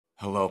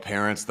Hello,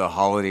 parents. The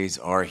holidays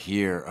are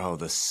here. Oh,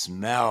 the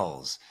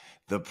smells,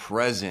 the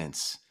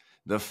presents,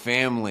 the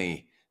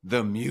family,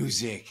 the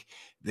music,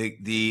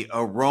 the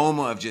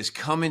aroma of just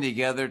coming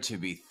together to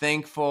be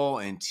thankful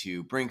and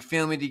to bring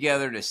family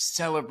together to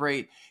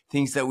celebrate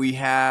things that we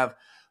have.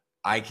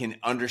 I can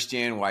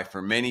understand why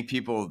for many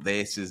people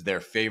this is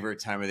their favorite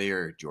time of the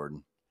year,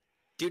 Jordan.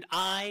 Dude,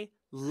 I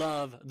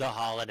love the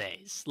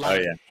holidays. Oh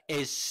Like, yeah.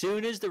 as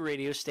soon as the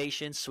radio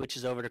station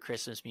switches over to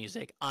Christmas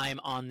music,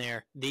 I'm on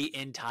there the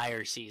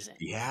entire season.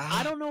 I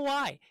Yeah. don't know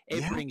why.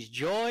 It Yeah. brings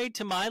joy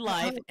to my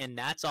life, Uh-huh. and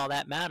that's all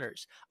that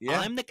matters. Yeah.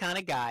 I'm the kind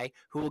of guy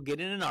who will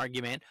get in an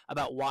argument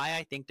about why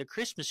I think the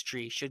Christmas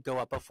tree should go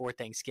up before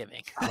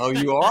Thanksgiving. Oh,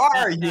 you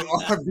are. You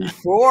are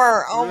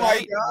before. Oh my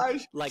Right?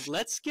 gosh. Like,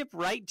 let's skip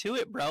right to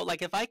it, bro.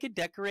 Like, if I could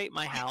decorate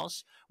my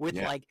house with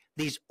Yeah. like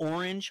these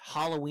orange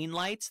Halloween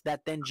lights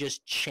that then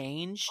just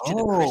change to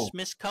the Oh,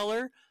 Christmas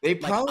color, they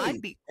like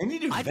probably they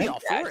need to I'd be invent all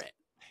that. for it.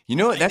 You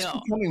know what? I That's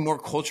know. becoming more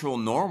cultural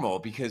normal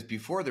because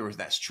before there was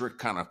that strict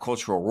kind of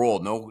cultural rule.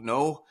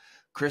 No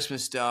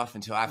Christmas stuff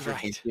until after Right.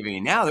 Thanksgiving.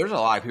 And now there's a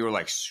lot of people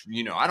like,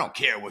 I don't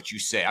care what you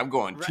say. I'm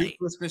going two Right.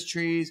 Christmas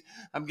trees.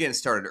 I'm getting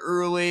started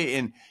early.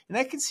 And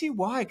I can see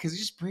why, because it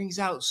just brings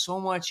out so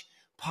much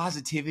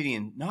positivity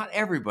and not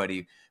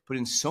everybody, but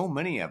in so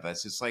many of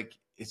us, it's like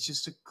it's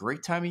just a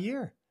great time of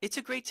year. It's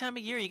a great time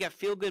of year. You got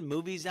feel good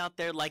movies out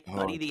there like Oh,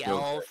 Buddy it's the so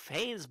good. Elf.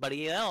 Hey, it's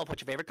Buddy the Elf.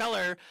 What's your favorite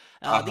color?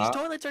 These Uh-huh.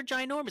 toilets are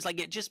ginormous. Like,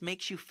 it just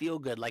makes you feel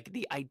good. Like,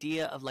 the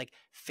idea of like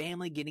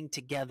family getting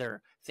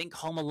together. Think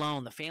Home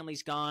Alone. The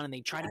family's gone and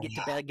they try to get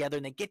to bed together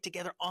and they get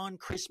together on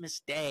Christmas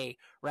Day,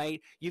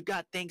 right? You've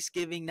got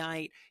Thanksgiving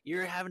night.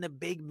 You're having a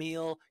big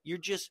meal. You're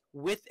just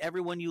with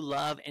everyone you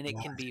love, and it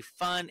Yeah. can be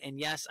fun. And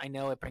yes, I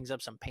know it brings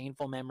up some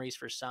painful memories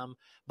for some,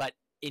 but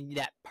in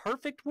that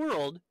perfect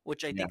world,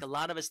 which I Yeah. think a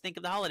lot of us think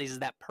of the holidays as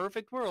that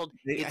perfect world,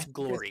 They it's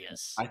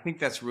glorious. I think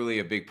that's really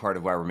a big part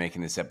of why we're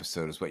making this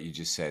episode is what you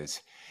just said.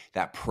 It's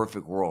that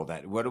perfect world.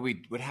 That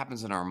what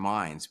happens in our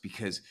minds?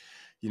 Because,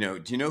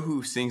 do you know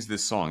who sings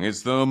this song?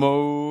 It's the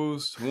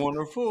most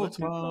wonderful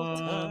Wonderful time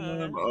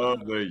time of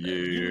the of the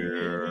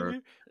year.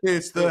 year.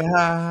 It's the Wait,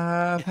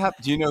 half.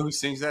 Do you know who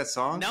sings that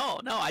song? no,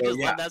 I So just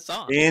yeah, love that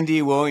song.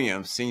 Andy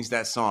Williams sings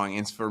that song,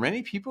 and for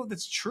many people,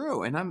 that's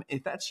true. And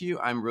if that's you,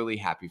 I'm really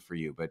happy for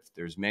you. But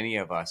there's many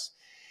of us,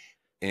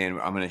 and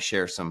I'm going to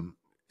share some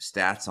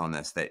stats on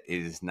this, that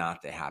it is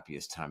not the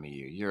happiest time of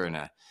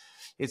year.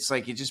 It's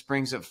like it just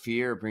brings up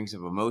fear, it brings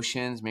up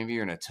emotions. Maybe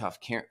you're in a tough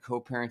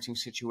co-parenting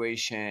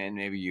situation.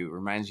 Maybe it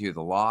reminds you of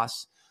the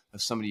loss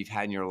of somebody you've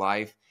had in your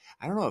life.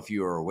 I don't know if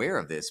you are aware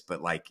of this,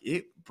 but like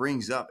it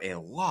brings up a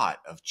lot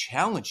of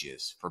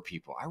challenges for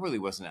people. I really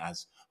wasn't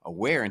as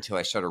aware until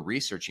I started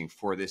researching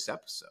for this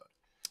episode.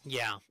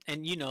 Yeah.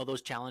 And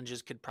those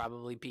challenges could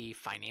probably be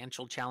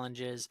financial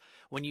challenges.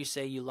 When you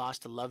say you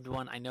lost a loved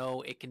one, I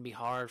know it can be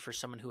hard for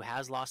someone who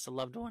has lost a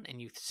loved one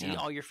and you see Yeah.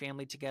 all your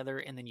family together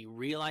and then you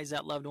realize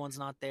that loved one's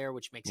not there,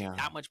 which makes it Yeah.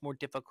 that much more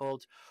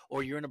difficult.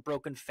 Or you're in a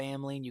broken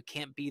family and you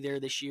can't be there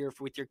this year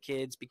with your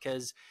kids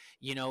because,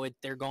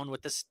 they're going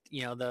with this,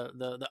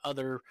 the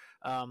other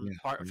Yeah.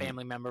 Yeah.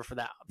 family member for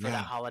that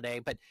Yeah. holiday.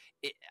 But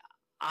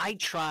I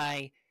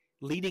try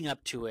leading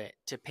up to it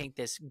to paint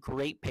this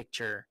great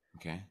picture,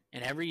 Okay.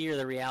 and every year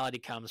the reality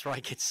comes where I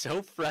get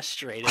so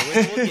frustrated,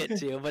 which we'll get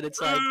to, but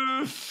it's like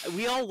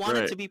we all want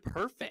it Right. to be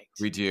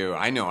perfect. We do.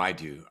 I know I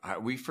do.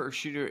 We first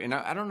shooter, and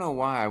I don't know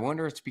why. I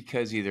wonder it's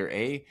because either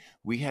A,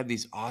 we had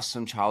these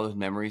awesome childhood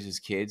memories as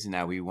kids, and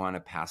now we want to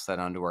pass that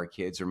on to our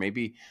kids, or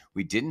maybe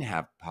we didn't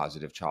have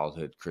positive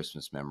childhood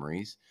Christmas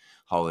memories,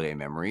 holiday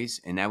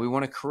memories, and now we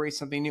want to create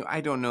something new.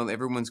 I don't know.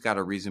 Everyone's got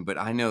a reason, but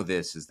I know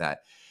this is that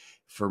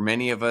for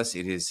many of us,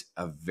 it is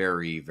a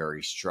very,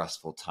 very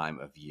stressful time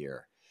of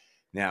year.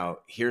 Now,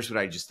 here's what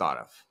I just thought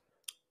of.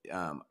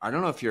 I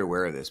don't know if you're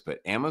aware of this, but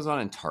Amazon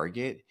and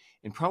Target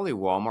and probably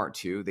Walmart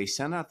too, they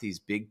send out these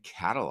big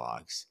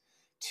catalogs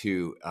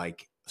to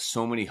like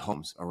so many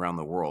homes around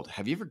the world.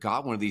 Have you ever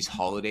got one of these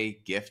holiday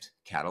gift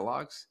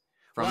catalogs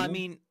Well, from I them?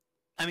 mean,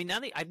 now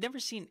I've never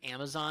seen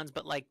Amazon's,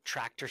 but like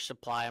Tractor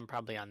Supply, I'm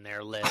probably on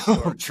their list,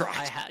 Oh, or I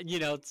trust.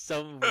 had,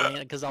 some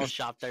random because I'll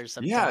shop there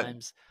Yeah,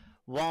 sometimes.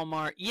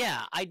 Walmart,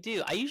 yeah, I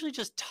do. I usually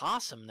just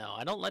toss them though.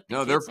 I don't let the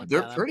no, kids look they're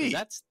at them because pretty.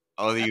 that's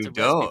Oh, that's you a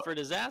recipe don't. for I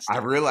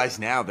disaster. realize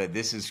now that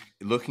this is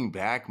looking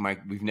back.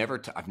 I've never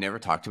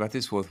talked about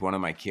this with one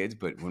of my kids,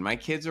 but when my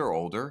kids are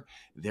older,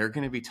 they're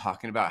going to be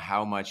talking about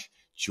how much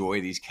joy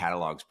these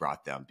catalogs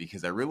brought them.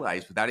 Because I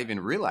realized, without even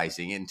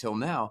realizing it until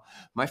now,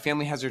 my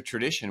family has a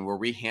tradition where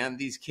we hand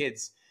these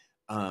kids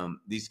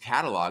these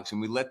catalogs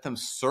and we let them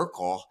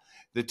circle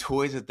the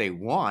toys that they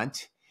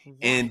want,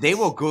 and they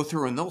will What? go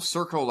through and they'll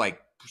circle like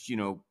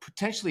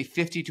potentially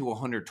 50 to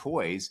 100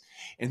 toys.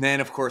 And then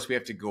of course we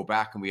have to go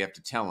back and we have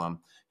to tell them,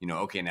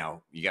 okay,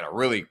 now you got to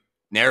really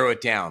narrow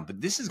it down.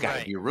 But this has got to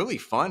Right. be really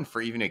fun for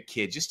even a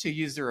kid just to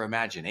use their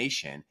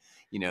imagination,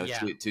 Yeah.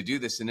 to do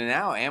this. And then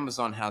now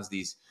Amazon has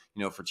these,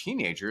 for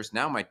teenagers.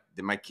 Now my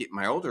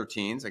older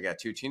teens, I got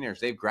two teenagers,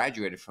 they've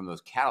graduated from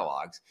those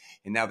catalogs,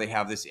 and now they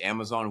have this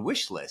Amazon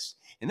wish list,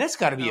 and that's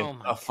got to be Oh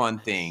my a fun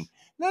thing. goodness.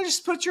 No,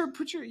 just put your,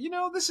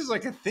 this is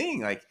like a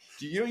thing. Like,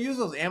 you don't use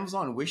those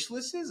Amazon wish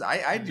lists?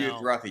 I do it No.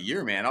 throughout the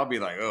year, man. I'll be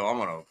like, oh,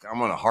 I'm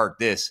gonna heart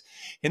this.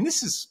 And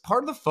this is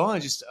part of the fun,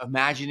 just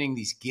imagining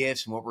these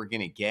gifts and what we're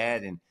gonna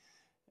get.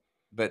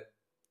 But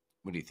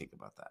what do you think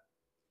about that?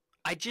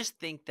 I just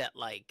think that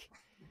like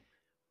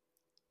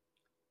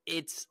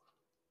it's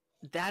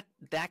that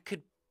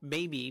could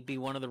maybe be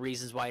one of the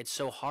reasons why it's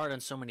so hard on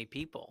so many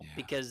people, Yeah.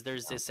 because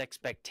there's this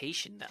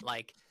expectation that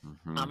like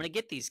Mm-hmm. I'm going to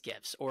get these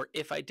gifts, or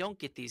if I don't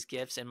get these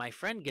gifts and my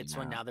friend gets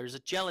one, now there's a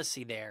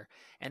jealousy there.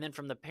 And then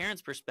from the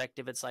parents'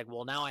 perspective, it's like,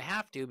 well, now I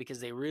have to because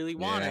they really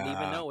want it, even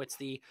Yeah. though it's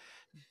the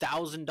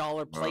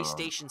 $1,000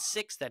 PlayStation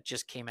 6 that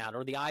just came out,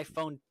 or the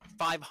iPhone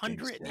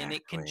 500. And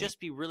it can Exactly. just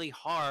be really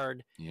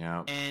hard.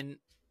 Yeah. And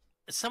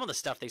some of the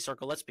stuff they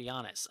circle, let's be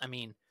honest, I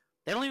mean,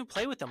 they don't even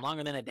play with them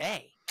longer than a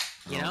day,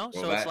 you Oh, know?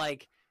 well, So it's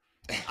like,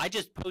 I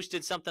just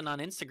posted something on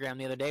Instagram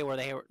the other day where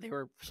they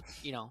were,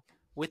 you know,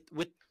 with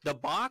the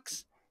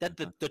box that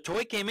the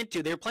toy came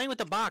into. They were playing with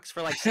the box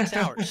for like 6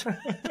 hours. Like,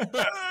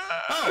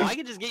 oh, I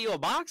can just get you a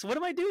box? What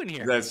am I doing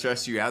here? Does that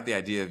stress you out, the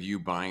idea of you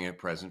buying a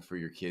present for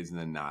your kids and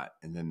then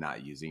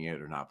not using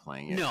it or not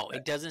playing it? No,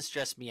 it doesn't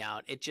stress me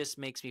out. It just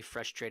makes me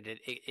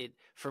frustrated. It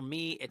for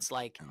me, it's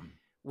like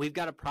we've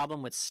got a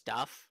problem with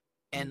stuff,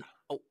 and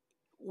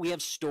we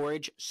have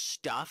storage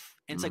stuff,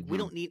 and it's like we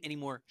don't need any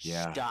more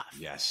stuff.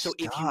 Yes. So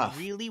if you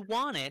really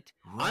want it,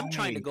 I'm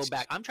trying to go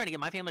back. I'm trying to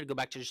get my family to go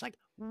back to just like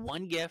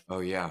one gift.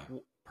 Oh yeah.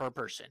 Per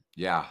person.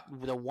 Yeah.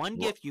 The one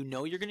gift you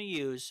know you're going to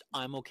use,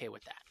 I'm okay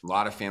with that. A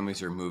lot of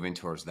families are moving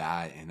towards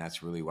that, and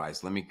that's really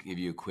wise. Let me give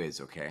you a quiz,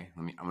 okay?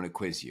 I'm going to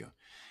quiz you.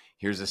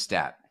 Here's a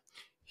stat.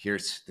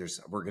 There's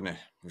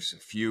a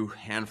few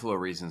handful of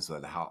reasons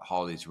that the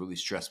holidays really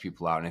stress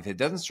people out. And if it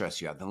doesn't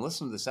stress you out, then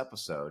listen to this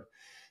episode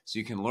so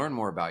you can learn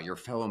more about your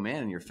fellow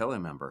man and your fellow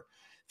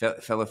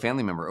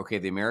family member. Okay,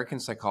 the American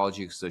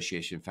Psychology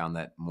Association found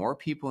that more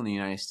people in the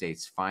United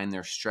States find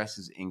their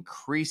stresses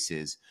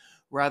increases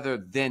rather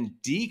than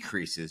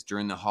decreases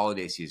during the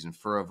holiday season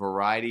for a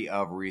variety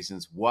of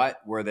reasons. What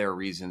were their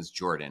reasons,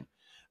 Jordan,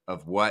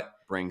 of what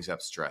brings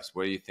up stress?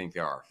 What do you think they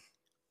are?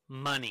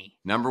 Money.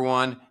 Number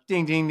one,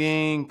 ding, ding,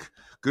 ding.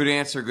 Good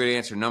answer, good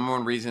answer. Number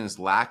one reason is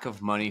lack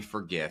of money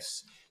for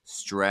gifts.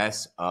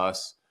 Stress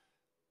us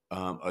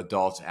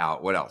adults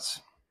out. What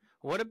else?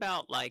 What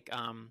about like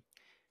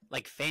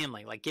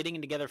family, like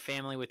getting together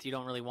family with you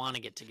don't really want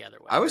to get together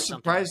with? I was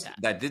surprised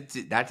like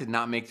that did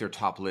not make their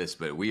top list,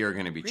 but we are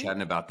going to be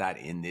chatting about that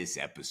in this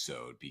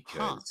episode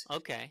because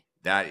okay.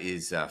 That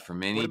is for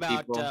many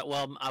people.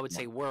 Well, I would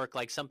say work.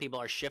 Like some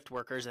people are shift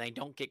workers and they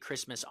don't get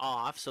Christmas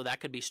off, so that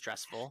could be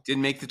stressful.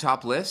 Didn't make the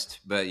top list,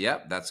 but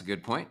yep, that's a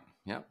good point.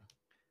 Yep.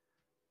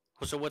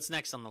 So what's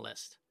next on the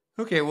list?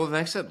 Okay, well,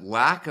 next up,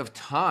 lack of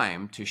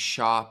time to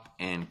shop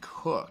and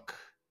cook.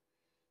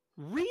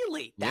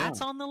 Really? That's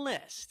on the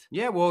list.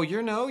 Yeah, well,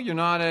 you're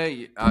not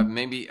a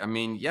maybe. I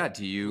mean, yeah.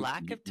 Do you?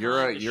 Lack of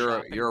time.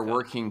 You're a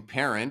working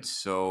parent,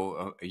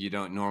 so you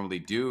don't normally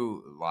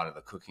do a lot of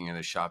the cooking and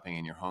the shopping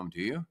in your home,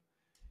 do you?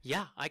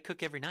 Yeah, I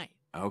cook every night.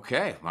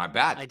 Okay, my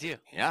bad. I do.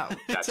 Yeah,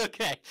 it's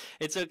okay.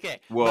 It's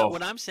okay. Well, but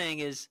what I'm saying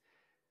is,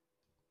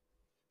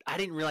 I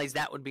didn't realize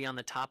that would be on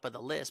the top of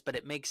the list, but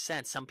it makes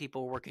sense. Some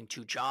people are working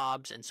 2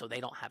 jobs, and so they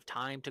don't have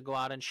time to go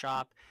out and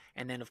shop.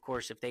 And then, of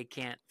course, if they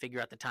can't figure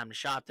out the time to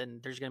shop,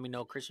 then there's going to be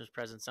no Christmas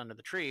presents under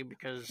the tree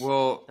because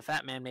the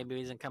fat man maybe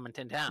isn't coming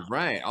to town.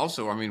 Right.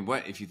 Also, I mean,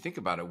 if you think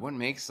about it, what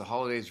makes the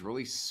holidays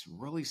really,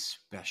 really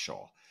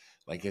special?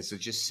 Like, is it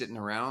just sitting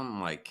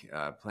around, like,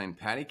 playing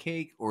patty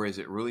cake? Or is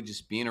it really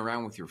just being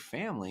around with your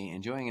family,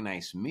 enjoying a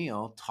nice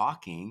meal,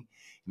 talking,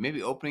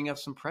 maybe opening up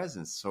some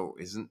presents? So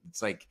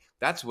it's like,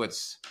 that's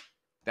what's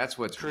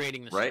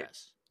creating the right?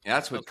 stress.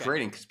 That's what's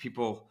creating, because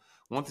people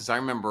want this. I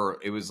remember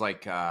it was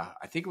like, I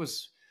think it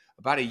was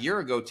about a year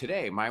ago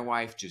today, my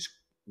wife just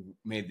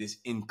made this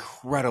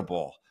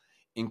incredible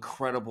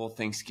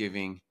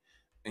Thanksgiving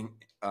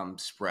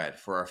spread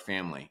for our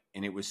family.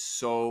 And it was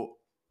so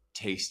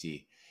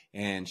tasty.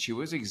 And she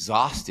was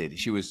exhausted.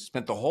 She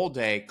spent the whole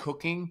day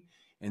cooking.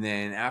 And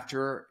then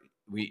after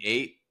we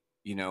ate,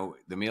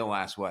 the meal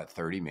lasts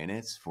 30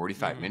 minutes,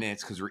 45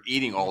 minutes, because we're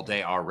eating all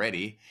day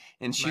already.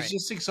 And she's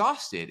just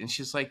exhausted. And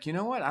she's like, you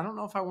know what? I don't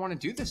know if I want to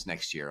do this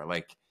next year.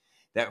 Like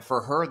that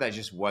for her, that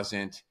just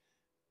wasn't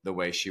the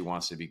way she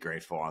wants to be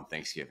grateful on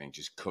Thanksgiving,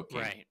 just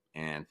cooking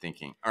and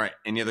thinking. All right.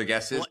 Any other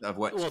guesses of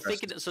what? Well,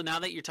 so now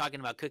that you're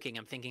talking about cooking,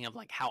 I'm thinking of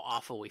like how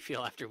awful we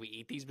feel after we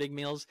eat these big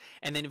meals.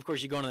 And then of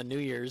course you go into the New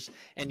Year's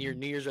and your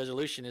New Year's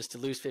resolution is to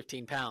lose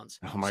 15 pounds.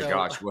 Oh my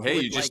gosh. Well, hey,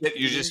 you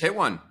just hit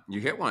one.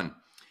 You hit one.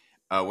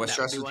 What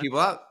stresses people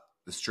out?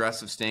 The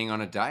stress of staying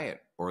on a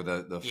diet or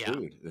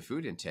the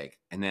food intake.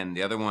 And then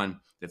the other one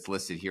that's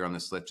listed here on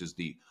this list is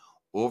the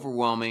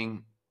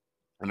overwhelming.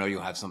 I know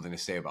you'll have something to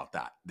say about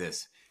that.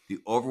 The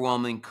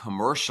overwhelming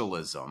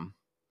commercialism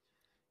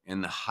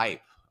and the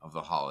hype of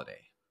the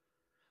holiday.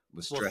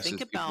 Well, think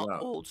about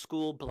old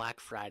school Black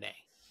Friday.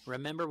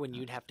 Remember when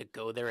you'd have to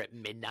go there at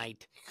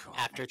midnight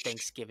after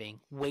Thanksgiving,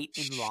 wait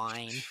in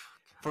line,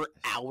 for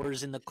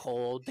hours in the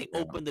cold. They Yeah.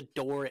 opened the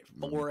door at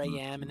 4 Mhm,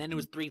 a.m. and then it mhm.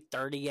 was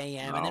 3:30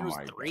 a.m. and Oh then it was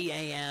my god. 3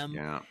 a.m.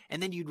 Yeah.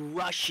 and then you'd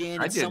rush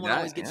in I and did someone that.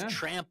 always gets Yeah.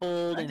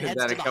 trampled I and did heads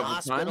that to a the couple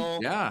times. hospital.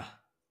 Yeah.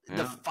 The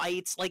Yeah.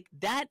 fights, like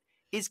that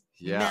is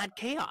Yeah. mad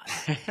chaos.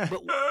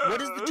 But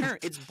what is the turn?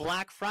 It's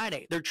Black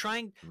Friday. They're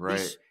trying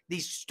Right.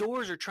 these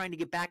stores are trying to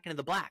get back into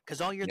the black because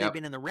all year they've Yep.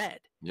 been in the red.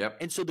 Yep.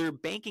 And so they're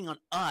banking on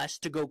us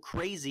to go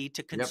crazy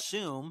to Yep.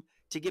 consume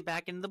to get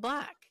back into the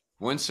black.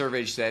 One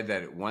survey said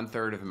that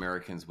 1/3 of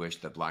Americans wish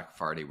that Black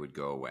Friday would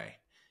go away.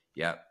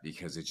 Yep,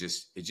 because it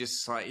just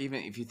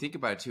even if you think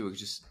about it too, it's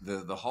just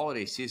the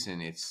holiday season.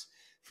 It's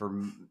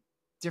for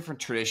different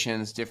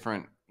traditions,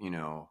 different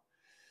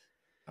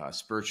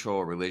spiritual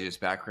or religious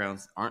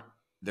backgrounds aren't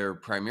they're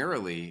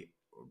primarily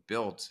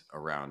built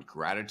around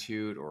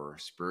gratitude or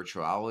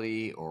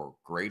spirituality or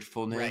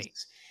gratefulness.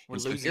 Right. We're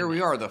And so losing here we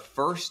that. are, the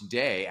first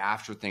day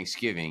after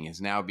Thanksgiving has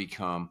now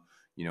become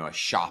a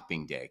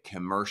shopping day,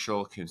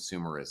 commercial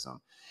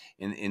consumerism.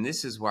 And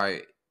this is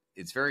why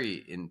it's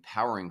very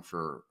empowering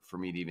for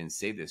me to even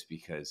say this,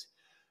 because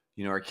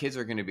our kids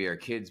are going to be our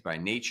kids by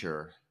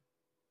nature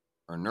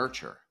or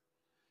nurture.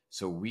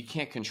 So we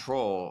can't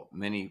control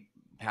many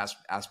past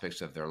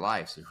aspects of their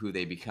lives, of who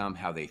they become,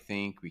 how they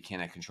think. We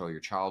cannot control your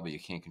child, but you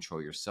can't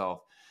control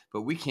yourself.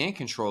 But we can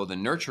control the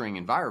nurturing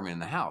environment in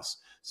the house.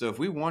 So if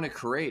we want to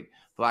create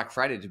Black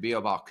Friday to be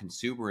about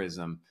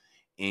consumerism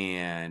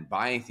and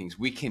buying things,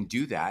 we can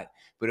do that.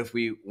 But if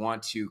we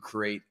want to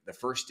create the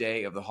first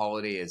day of the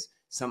holiday as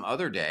some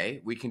other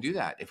day, we can do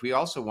that. If we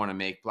also want to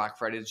make Black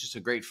Friday just a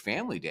great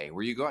family day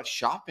where you go out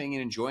shopping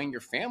and enjoying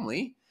your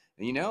family,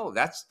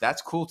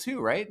 that's cool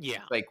too, right?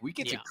 Yeah. Like we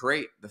get to Yeah.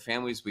 create the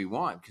families we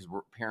want because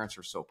parents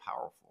are so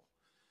powerful.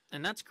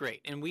 And that's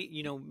great. And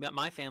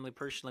my family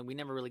personally, we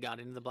never really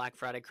got into the Black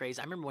Friday craze.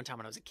 I remember one time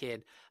when I was a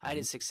kid, I had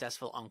a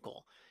successful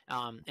uncle.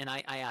 And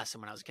I asked him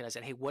when I was a kid, I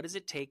said, hey, what does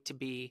it take to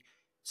be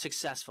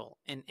successful?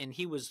 And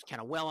he was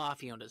kind of well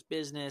off. He owned his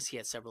business. He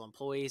had several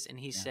employees. And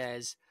he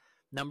says,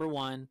 number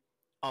one,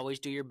 always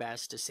do your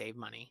best to save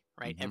money,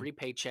 right? Mhm. Every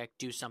paycheck,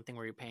 do something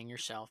where you're paying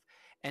yourself.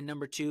 And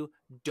number two,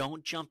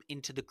 don't jump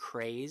into the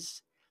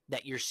craze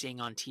that you're seeing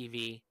on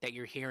TV, that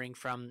you're hearing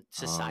from Oh,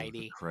 the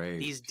society, craze.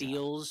 these Yeah.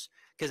 deals.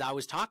 Because I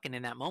was talking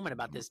in that moment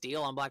about Mhm. this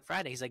deal on Black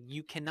Friday. He's like,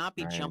 you cannot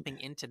be Right. jumping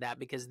into that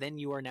because then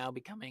you are now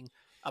becoming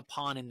a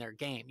pawn in their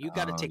game. You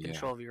got to Oh, take yeah.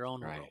 control of your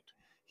own Right. world.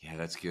 Yeah,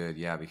 that's good.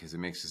 Yeah, because it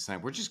makes us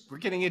think we're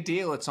getting a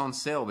deal. It's on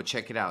sale, but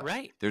check it out.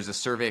 Right. There's a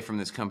survey from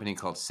this company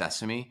called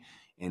Sesame,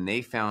 and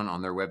they found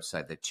on their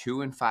website that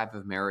 2 in 5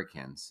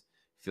 Americans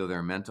feel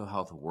their mental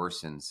health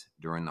worsens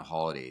during the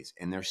holidays.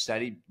 And their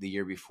study the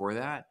year before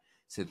that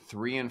said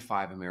 3 in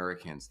 5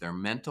 Americans, their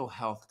mental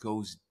health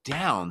goes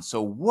down.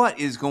 So what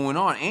is going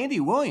on?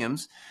 Andy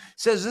Williams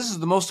says this is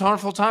the most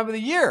harmful time of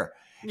the year.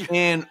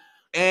 And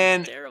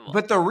Terrible.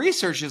 but the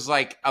research is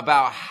like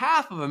about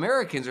half of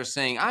Americans are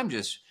saying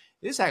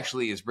this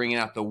actually is bringing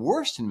out the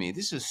worst in me.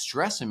 This is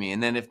stressing me.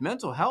 And then if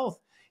mental health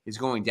is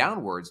going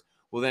downwards,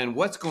 well, then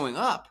what's going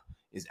up?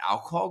 Is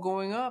alcohol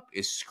going up?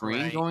 Is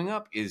screen Right. going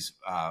up?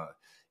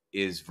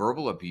 Is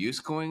verbal abuse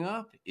going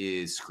up?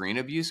 Is screen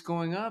abuse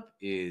going up?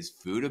 Is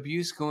food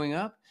abuse going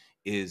up?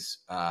 Is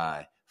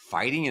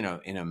fighting in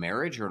a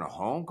marriage or in a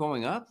home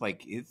going up?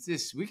 Like it's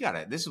this.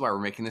 This is why we're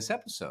making this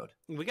episode.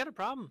 We got a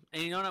problem.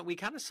 And we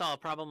kind of saw a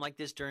problem like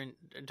this during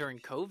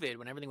COVID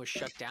when everything was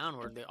shut down,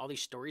 where all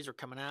these stories were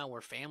coming out,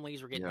 where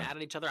families were getting Yeah. mad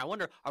at each other. I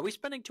wonder, are we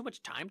spending too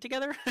much time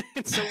together?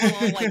 So we're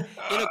all like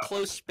in a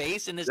close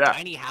space in this Yeah.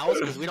 tiny house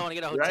because we don't want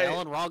to get a hotel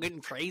Right. and we're all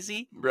getting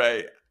crazy.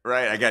 Right.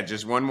 I got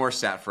just one more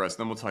stat for us.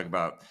 Then we'll talk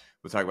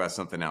about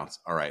something else.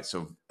 All right.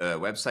 So a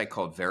website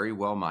called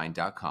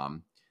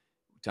verywellmind.com.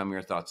 Tell me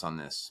your thoughts on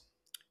this.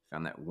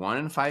 Found that 1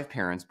 in 5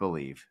 parents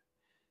believe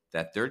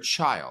that their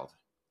child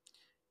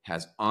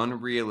has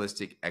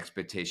unrealistic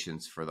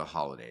expectations for the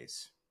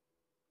holidays,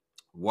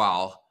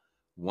 while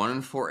 1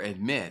 in 4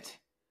 admit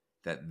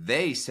that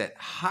they set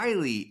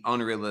highly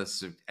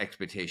unrealistic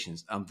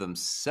expectations of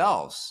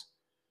themselves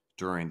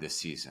during the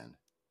season.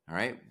 All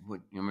right.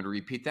 You want me to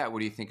repeat that? What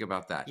do you think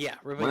about that? Yeah.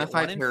 1 in 5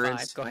 1 in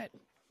parents. 5. Go ahead.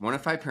 1 in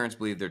 5 parents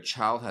believe their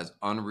child has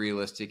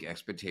unrealistic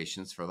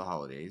expectations for the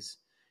holidays.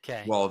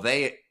 Okay. Well,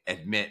 they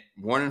admit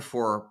 1 in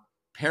 4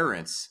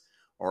 parents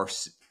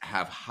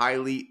have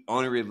highly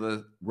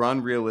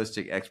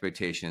unrealistic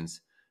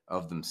expectations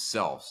of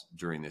themselves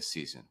during this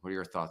season. What are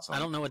your thoughts on I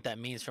that? don't know what that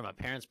means from a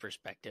parent's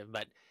perspective,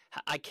 but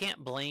I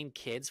can't blame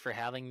kids for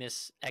having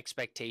this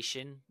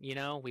expectation.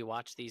 We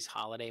watch these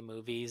holiday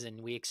movies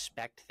and we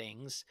expect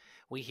things.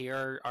 We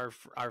hear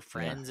our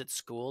friends at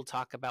school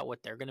talk about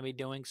what they're going to be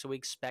doing, so we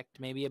expect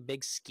maybe a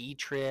big ski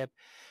trip.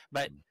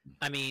 But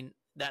I mean,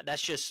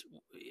 that's just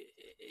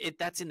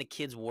that's in the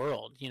kids'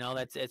 world.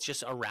 It's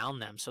just around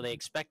them, so they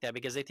expect that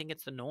because they think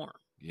it's the norm.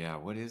 Yeah,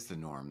 what is the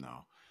norm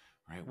though?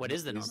 Right? What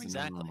is the norm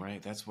exactly?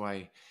 Right? That's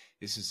why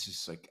this is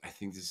just like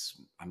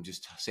I'm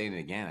just saying it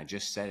again. I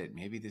just said it.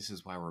 Maybe this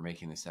is why we're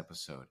making this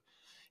episode.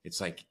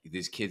 It's like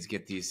these kids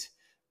get these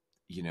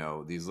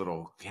these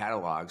little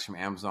catalogs from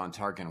Amazon,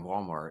 Target, and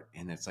Walmart,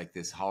 and it's like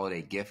this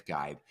holiday gift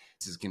guide.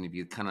 This is going to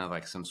be kind of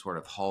like some sort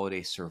of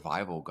holiday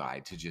survival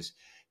guide to just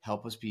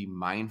help us be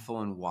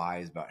mindful and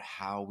wise about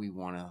how we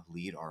want to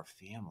lead our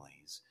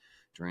families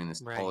during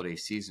this Right. holiday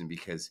season.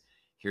 Because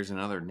here's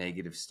another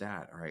negative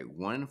stat. All right.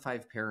 1 in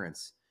 5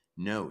 parents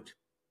note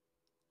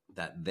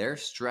that their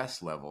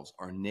stress levels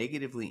are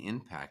negatively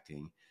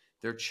impacting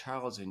their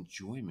child's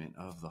enjoyment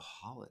of the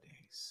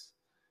holidays.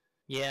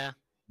 Yeah.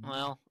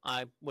 Well,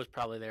 I was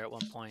probably there at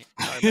one point.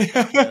 Sorry about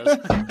that, kiddos.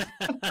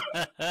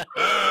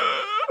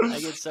 I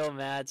get so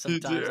mad You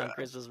sometimes do. on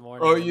Christmas Oh,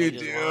 morning when they you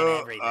just want do.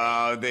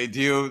 everything. They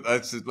do.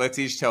 Let's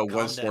each tell one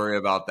Calm down. story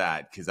about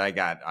that, because I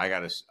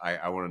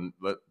want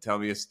to tell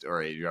me a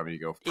story. You want me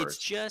to go It's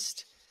first?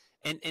 just,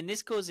 and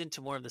this goes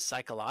into more of the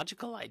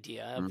psychological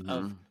idea of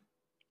Mm-hmm.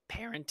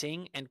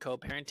 parenting and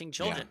co-parenting Yeah.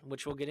 children,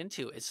 which we'll get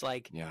into. It's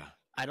like, Yeah.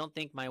 I don't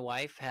think my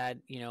wife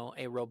had,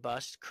 a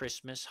robust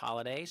Christmas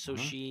holiday, so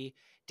Uh-huh. she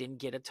didn't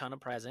get a ton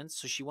of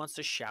presents. So she wants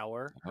to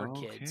shower her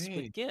kids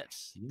with Okay.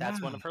 gifts. Yeah.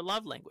 That's one of her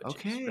love languages,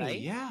 Okay. right?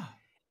 Yeah.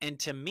 And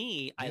to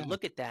me, I Yeah.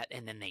 look at that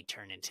and then they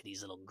turn into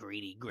these little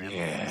greedy gremlins.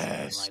 And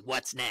they're Yes. like,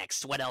 what's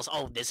next? What else?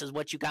 Oh, this is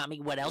what you got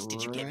me. What else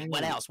did you get me?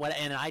 What Right. else? What?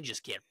 And I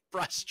just get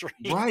Right.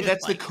 frustrated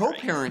That's the like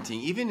crazy.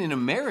 co-parenting. Even in a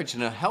marriage,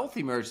 in a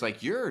healthy marriage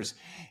like yours,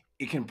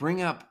 it can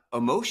bring up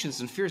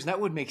emotions and fears. And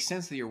that would make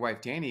sense that your wife,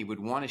 Danny, would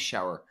want to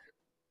shower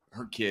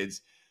her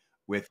kids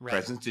with Right.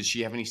 presents. Did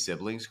she have any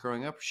siblings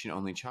growing up? Or is she an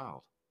only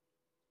child?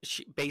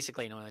 She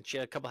basically, she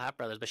had a couple half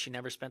brothers, but she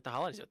never spent the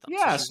holidays with them. So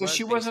Yeah, she so was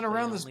she wasn't basically an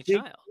around this only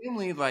big child.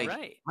 family like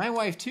Right. my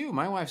wife too.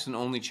 My wife's an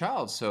only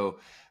child, so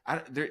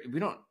we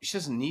don't. She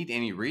doesn't need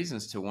any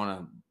reasons to want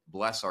to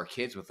bless our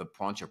kids with a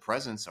bunch of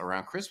presents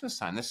around Christmas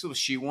time. This is what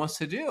she wants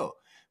to do.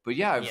 But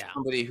yeah, if Yeah.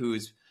 somebody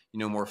who's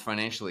more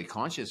financially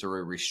conscious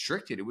or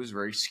restricted, it was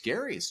very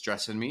scary. It's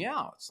stressing me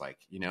out. It's like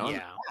in the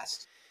Yeah.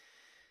 past.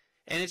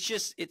 And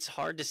it's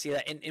hard to see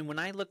that. And when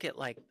I look at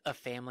like a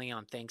family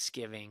on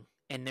Thanksgiving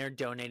and they're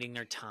donating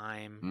their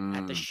time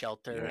at the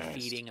shelter, Yes,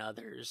 feeding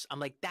others, I'm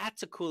like,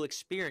 that's a cool yeah,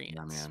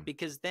 experience man.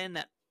 because then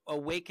that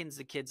awakens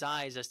the kids'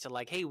 eyes as to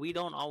like, hey, we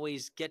don't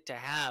always get to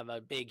have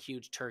a big,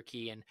 huge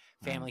turkey and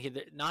Right.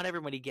 family. Not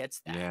everybody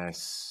gets that.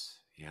 Yes.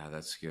 Yeah,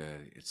 that's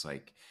good. It's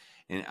like,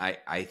 and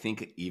I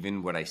think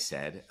even what I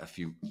said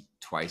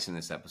twice in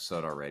this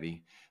episode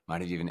already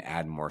might have even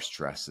add more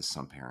stress to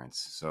some parents.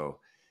 So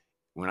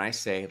when I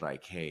say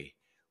like, hey,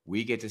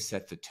 we get to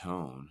set the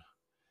tone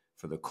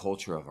for the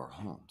culture of our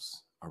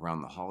homes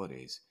around the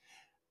holidays,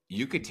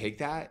 you could take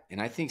that,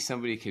 and I think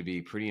somebody could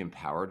be pretty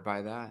empowered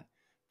by that.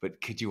 But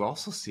could you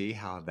also see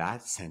how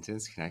that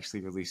sentence can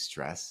actually really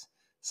stress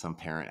some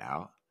parent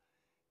out?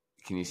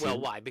 Can you see Well,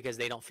 it? why? Because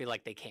they don't feel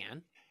like they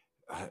can,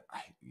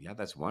 Yeah,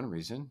 that's one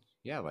reason.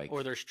 Yeah, like,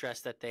 or they're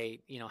stressed that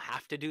they,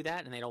 have to do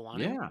that and they don't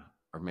want to. yeah.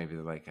 Or maybe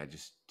they're like, I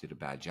just did a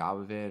bad job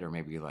of it. Or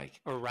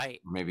Or right.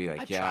 maybe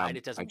like, I've yeah, tried,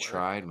 it I doesn't work.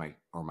 tried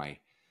or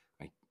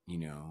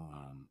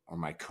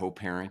my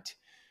co-parent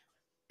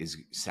is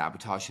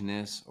sabotaging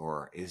this,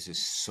 or is this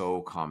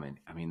so common?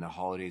 I mean, the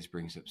holidays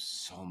brings up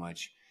so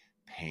much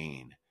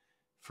pain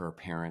for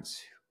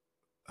parents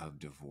of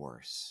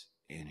divorce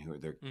and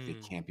they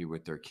Mm, can't be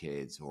with their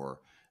kids,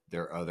 or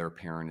their other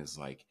parent is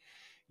like,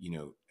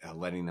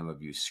 letting them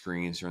abuse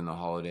screens during the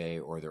holiday,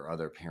 or their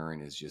other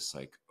parent is just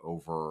like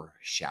over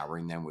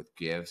showering them with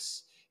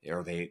gifts,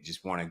 or they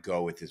just want to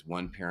go with this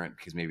one parent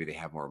because maybe they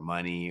have more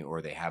money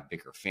or they have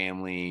bigger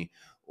family,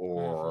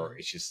 or mm-hmm.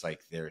 it's just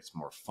like it's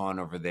more fun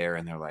over there,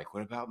 and they're like,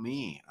 what about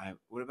me?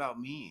 What about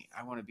me?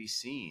 I want to be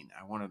seen.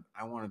 I want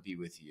to be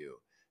with you.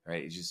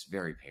 Right? It's just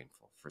very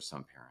painful for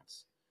some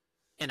parents.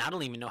 And I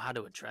don't even know how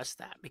to address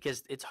that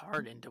because it's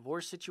hard in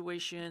divorce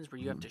situations where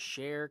you have Mm-hmm. to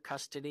share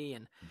custody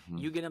and Mm-hmm.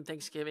 you get him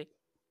Thanksgiving,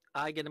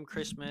 I get him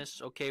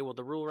Christmas. Okay, well,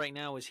 the rule right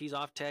now is he's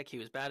off tech. He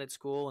was bad at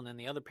school. And then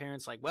the other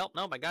parent's like, well,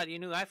 nope, I got you a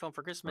new iPhone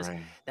for Christmas.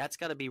 Right. That's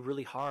got to be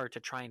really hard to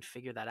try and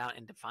figure that out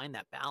and define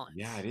that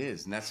Yeah, it balance.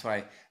 is. And that's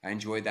why I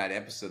enjoyed that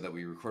episode that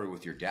we recorded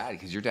with your dad,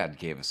 because your dad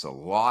gave us a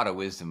lot of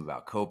wisdom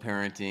about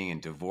co-parenting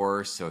and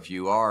divorce. So if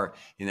you are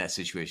in that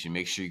situation,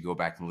 make sure you go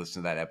back and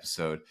listen to that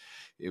episode.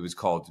 It was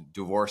called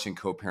Divorce and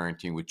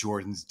Co-parenting with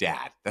Jordan's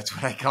Dad. That's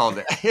what I called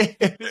It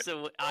it. was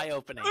so eye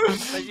opening,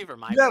 especially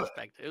from my No,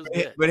 perspective. It was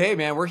good. but hey,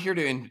 man, we're here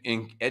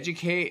to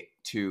educate,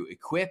 to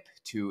equip,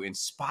 to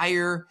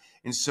inspire.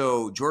 And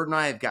so Jordan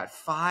and I have got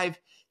 5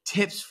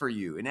 tips for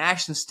you and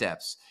action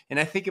steps. And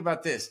I think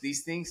about this.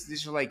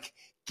 These are like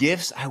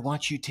gifts I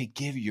want you to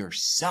give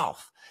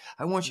yourself.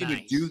 I want you to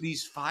do Nice.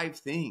 these 5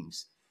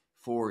 things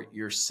for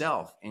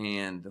yourself.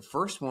 And the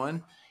first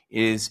one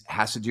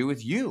has to do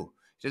with you.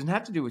 It doesn't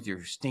have to do with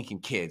your stinking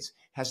kids. It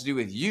has to do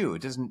with you.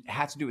 It doesn't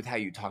have to do with how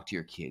you talk to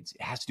your kids.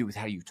 It has to do with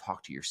how you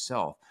talk to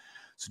yourself.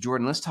 So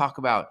Jordan, let's talk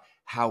about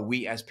how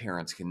we as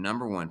parents can,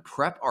 number one,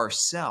 prep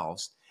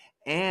ourselves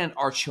and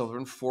our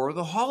children for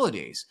the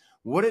holidays.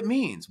 What it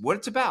means, what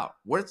it's about,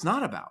 what it's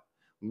not about,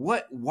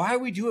 why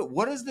we do it.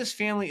 What is this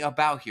family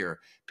about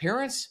here?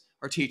 Parents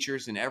are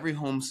teachers and every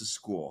home's a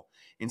school.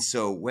 And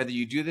so whether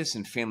you do this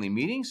in family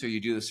meetings or you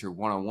do this through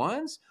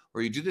one-on-ones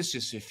or you do this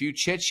just a few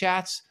chit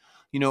chats,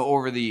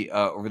 over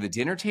the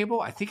dinner table,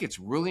 I think it's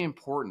really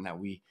important that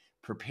we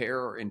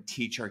prepare and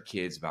teach our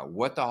kids about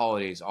what the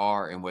holidays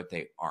are and what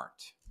they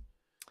aren't.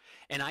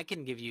 And I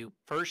can give you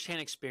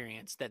firsthand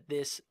experience that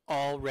this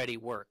already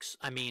works.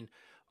 I mean,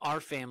 our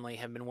family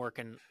have been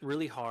working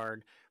really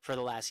hard for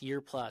the last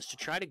year plus to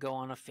try to go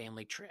on a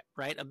family trip,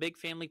 right? A big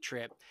family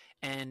trip.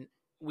 And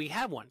we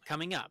have one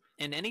coming up.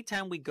 And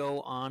anytime we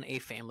go on a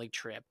family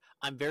trip,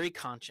 I'm very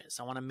conscious.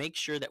 I want to make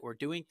sure that we're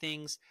doing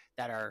things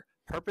that are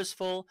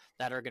purposeful,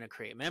 that are going to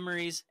create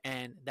memories,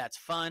 and that's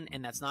fun,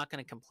 and that's not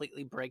going to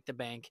completely break the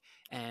bank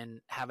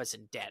and have us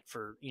in debt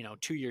for,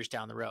 2 years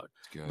down the road.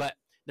 Good. But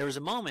there was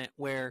a moment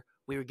where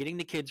we were getting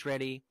the kids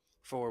ready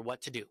for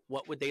what to do.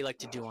 What would they like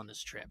to do on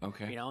this trip?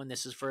 Okay. And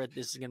this is going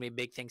to be a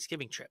big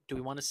Thanksgiving trip. Do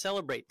we want to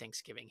celebrate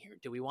Thanksgiving here?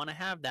 Do we want to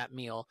have that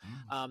meal?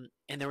 And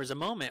there was a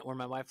moment where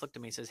my wife looked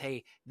at me and says,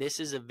 "Hey, this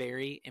is a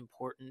very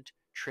important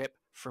trip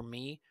for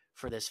me,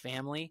 for this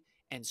family.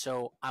 And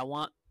so I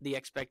want the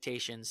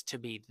expectations to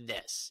be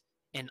this."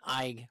 And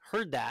I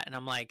heard that and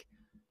I'm like,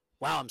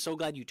 wow, I'm so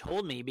glad you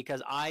told me,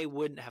 because I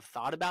wouldn't have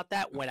thought about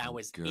that when I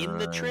was in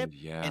the trip.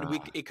 Yeah. And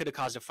it could have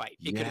caused a fight.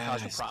 It could have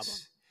caused a problem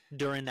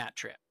during that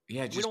trip.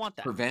 Yeah, We just don't want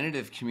that.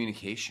 preventative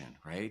communication,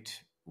 right?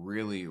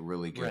 Really,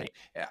 really good.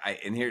 Right.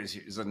 And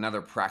here's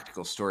another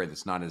practical story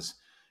that's not as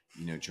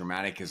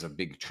dramatic as a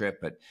big trip,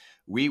 but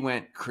we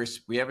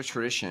have a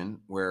tradition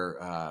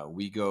where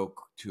we go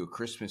to a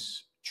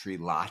Christmas tree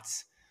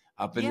lots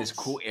up in this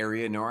cool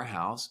area near our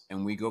house,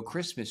 and we go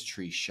Christmas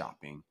tree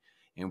shopping.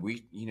 And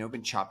we,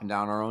 been chopping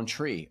down our own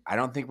tree. I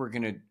don't think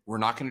we're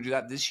not gonna do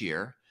that this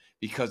year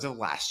because of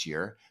last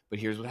year. But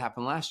here's what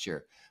happened last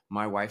year.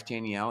 My wife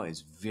Danielle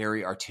is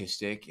very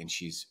artistic, and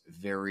she's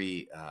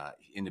very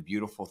into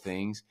beautiful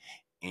things.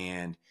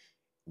 And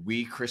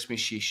we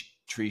Christmas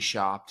tree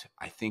shopped,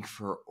 I think,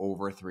 for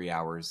over 3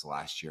 hours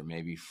last year,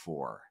 maybe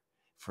 4,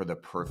 for the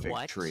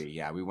perfect tree.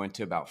 Yeah, we went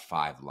to about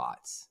 5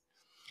 lots,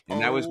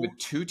 and that was with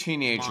 2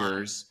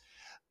 teenagers,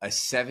 a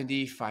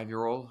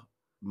 75-year-old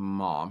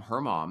mom,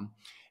 her mom,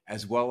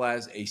 as well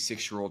as a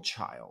 6-year-old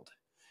child.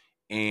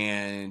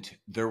 And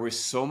there was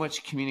so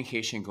much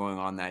communication going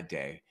on that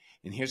day.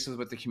 And here's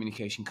what the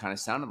communication kind of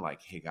sounded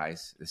like. Hey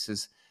guys, this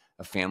is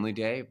a family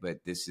day, but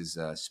this is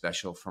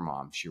special for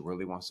mom. She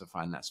really wants to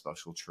find that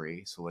special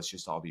tree. So let's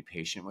just all be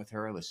patient with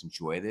her. Let's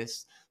enjoy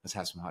this. Let's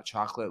have some hot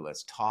chocolate.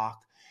 Let's talk.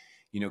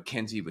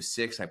 Kenzie was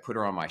 6. I put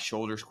her on my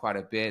shoulders quite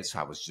a bit. So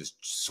I was just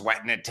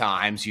sweating at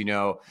times,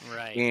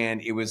 Right.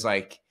 And it was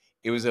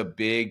a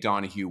big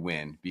Donohue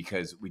win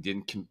because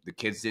the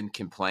kids didn't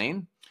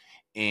complain,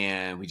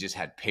 and we just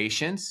had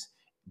patience.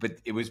 But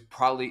it was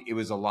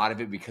a lot of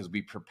it because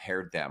we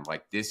prepared them.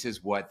 Like, this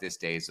is what this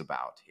day is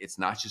about. It's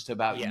not just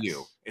about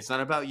you. It's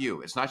not about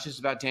you. It's not just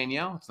about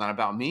Danielle. It's not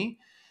about me.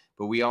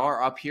 But we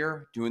are up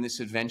here doing this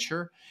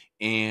adventure,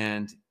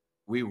 and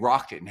we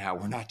rocked it. Now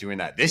we're not doing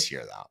that this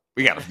year, though.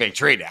 We got a big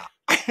tree now.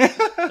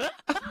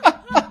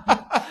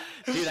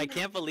 Dude, I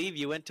can't believe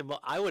you went to.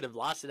 I would have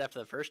lost it after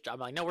the first job. I'm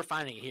like, no, we're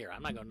finding it here.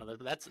 I'm not going to.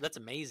 That's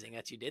amazing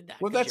that you did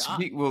that. Well, Good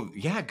job.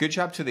 Yeah, good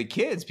job to the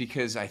kids,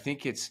 because I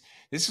think this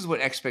is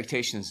what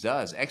expectations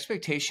does.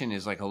 Expectation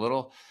is like a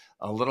little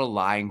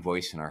lying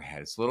voice in our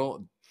head. It's a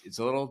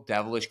little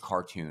devilish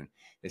cartoon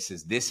that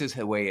says this is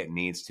the way it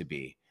needs to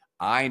be.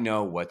 I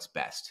know what's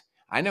best.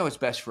 I know what's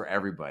best for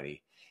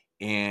everybody,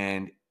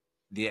 and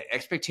the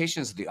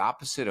expectations are the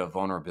opposite of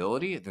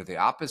vulnerability. They're the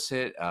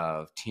opposite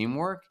of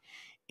teamwork.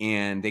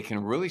 And they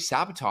can really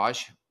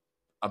sabotage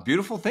a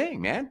beautiful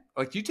thing, man.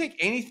 Like, you take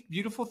any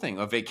beautiful thing,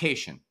 a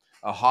vacation,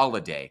 a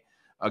holiday,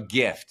 a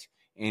gift,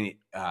 and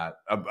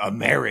a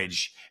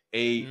marriage,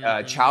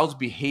 a child's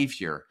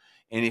behavior.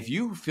 And if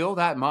you fill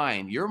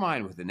your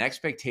mind with an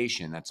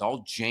expectation that's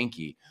all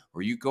janky,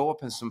 or you go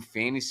up in some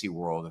fantasy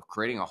world of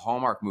creating a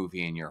Hallmark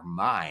movie in your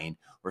mind,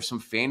 or some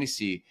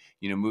fantasy,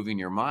 movie in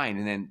your mind,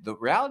 and then the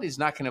reality is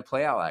not going to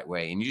play out that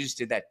way. And you just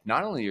did that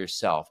not only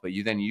yourself, but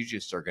you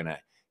just are going to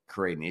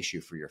create an issue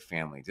for your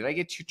family. Did I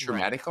get too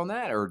traumatic on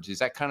that, or does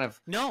that kind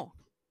of? No,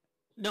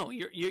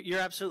 you're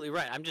absolutely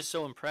right. I'm just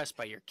so impressed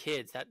by your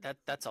kids.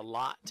 That's a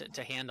lot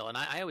to handle, and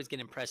I always get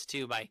impressed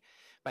too by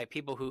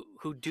people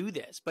who do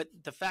this. But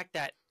the fact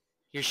that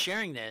you're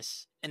sharing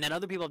this, and then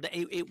other people,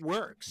 it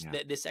works.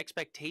 Yeah. This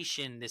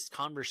expectation, this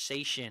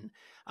conversation,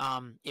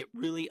 it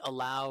really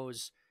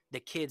allows the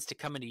kids to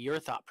come into your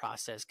thought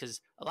process, because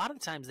a lot of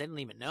the times they don't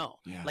even know.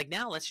 Yeah. Like,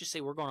 now, let's just say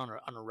we're going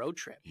on a road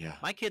trip. Yeah.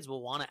 My kids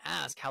will want to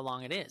ask how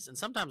long it is, and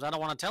sometimes I don't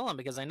want to tell them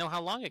because I know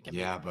how long it can be.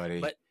 Yeah, buddy.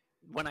 But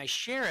when I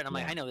share it, I'm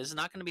like, I know this is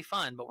not going to be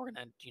fun, but we're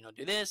going to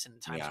do this, and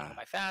time's going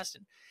by fast,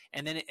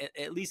 and then it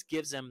at least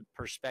gives them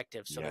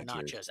perspective, so they're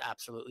not just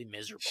absolutely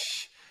miserable.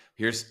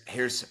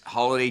 Here's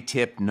holiday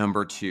tip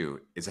number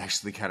 2. It's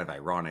actually kind of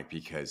ironic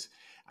because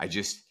I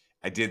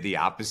did the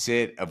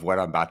opposite of what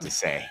I'm about to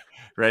say.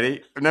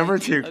 Ready? Number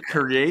 2, okay.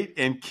 Create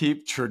and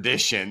keep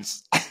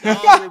traditions.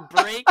 Oh, you're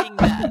breaking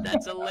that.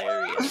 That's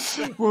hilarious.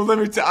 Well,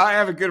 I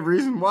have a good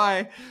reason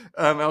why.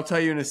 I'll tell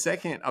you in a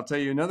second. I'll tell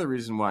you another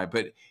reason why.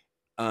 But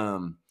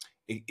Um,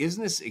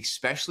 isn't this,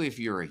 especially if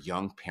you're a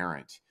young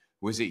parent?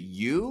 Was it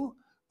you?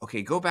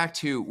 Okay, go back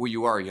to, well,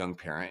 you are a young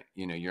parent.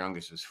 You know, your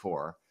youngest was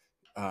 4.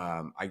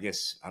 I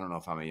guess I don't know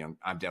if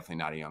I'm definitely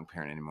not a young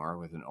parent anymore,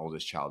 with an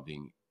oldest child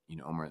being,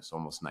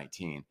 almost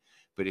 19.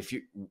 But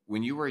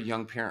when you were a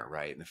young parent,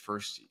 right, and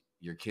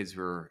your kids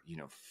were,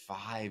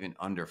 5 and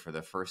under for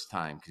the first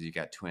time because you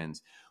got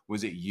twins,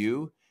 was it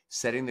you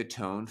setting the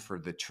tone for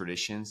the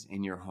traditions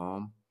in your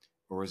home,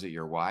 or was it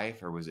your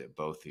wife, or was it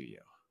both of you?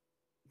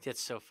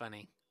 That's so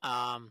funny.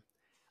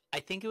 I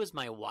think it was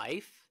my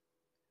wife,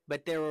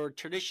 but there were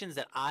traditions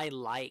that I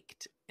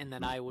liked and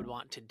that I would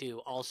want to do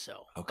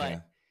also. Okay.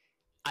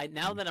 But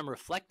now that I'm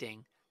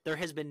reflecting, there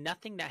has been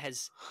nothing that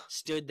has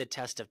stood the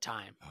test of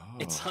time.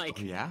 It's Oh, like,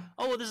 yeah.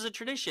 oh, well, this is a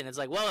tradition. It's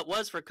like, well, it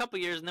was for a couple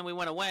years and then we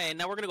went away and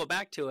now we're going to go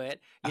back to it,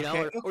 Okay.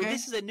 or Okay.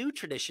 this is a new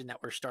tradition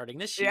that we're starting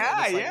this year. And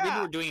Yeah. it's like, maybe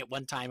Yeah. we're doing it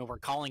one time and we're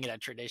calling it a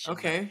tradition, but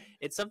Okay.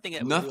 it's something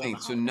that we do on the Nothing.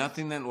 So holidays.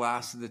 nothing that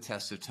lasted the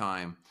test of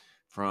time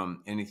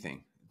from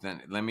anything.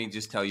 Then let me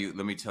tell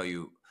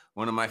you,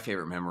 one of my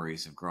favorite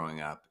memories of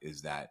growing up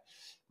is that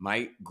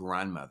my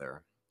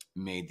grandmother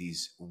made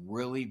these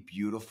really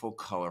beautiful,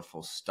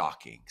 colorful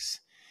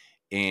stockings.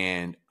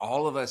 And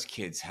all of us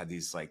kids had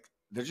these, like,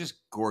 they're just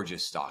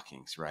gorgeous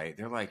stockings, right?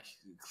 They're like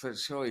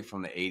clearly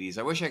from the 80s.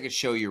 I wish I could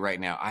show you right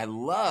now. I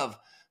love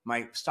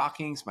my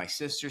stockings, my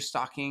sister's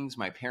stockings,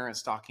 my parents'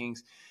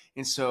 stockings.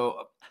 And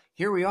so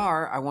here we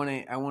are. I want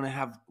to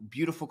have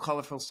beautiful,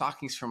 colorful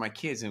stockings for my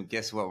kids. And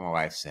guess what my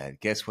wife said?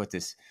 Guess what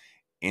this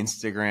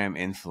Instagram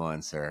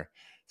influencer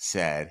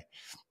said?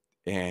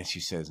 And she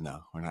says,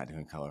 "No, we're not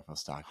doing colorful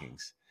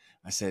stockings."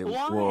 I said,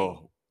 Why?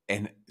 "Well,"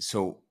 and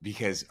so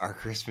because our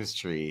Christmas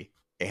tree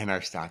and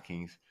our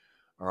stockings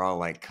are all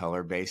like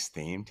color based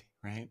themed,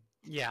 right?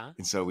 Yeah.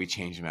 And so we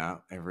change them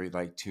out every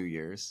like 2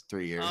 years,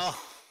 3 years.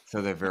 Oh,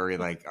 So they're very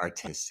like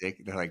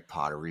artistic. They're like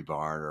Pottery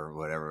Barn or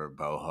whatever,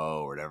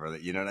 boho or whatever.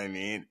 You know what I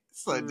mean?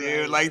 So,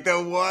 dude, right. like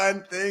the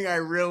one thing I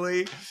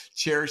really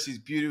cherish, these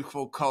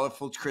beautiful,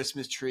 colorful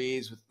Christmas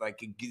trees with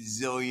like a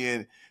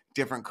gazillion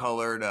different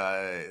colored,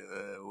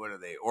 what are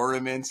they,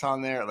 ornaments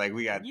on there? Like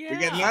we got none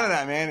of Yeah.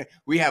 that, man.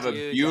 We have a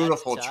Dude, that's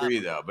beautiful tough. tree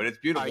though, but it's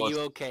Are beautiful. you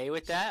okay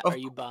with that? Are Of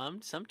you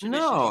bummed? Some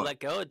traditions you no, let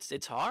go,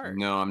 it's hard.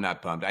 no, I'm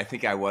not bummed. I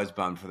think I was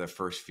bummed for the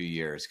first few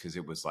years because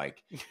it was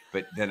like,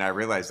 but then I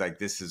realized like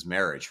this is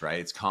marriage, right?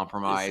 It's This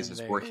compromise, is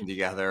it's working marriage.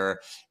 together.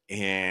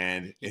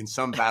 And Y- in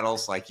some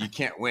battles, like you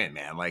can't win,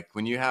 man. Like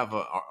when you have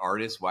a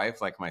artist wife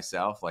like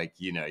myself, like,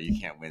 you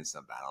can't win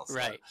some battles. So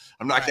Right.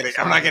 I'm All not right. gonna,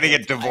 So I'm not gonna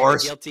get I have a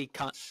divorced. guilty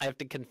I have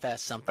to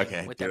confess something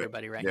Okay, with do it.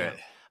 everybody right Do it.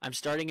 now. I'm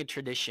starting a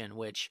tradition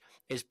which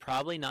is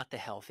probably not the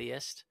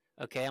healthiest.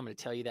 Okay, I'm going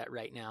to tell you that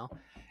right now.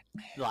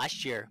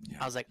 Last year, Yeah.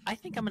 I was like, I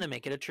think I'm going to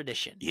make it a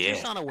tradition, Yeah.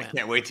 just on a I whim.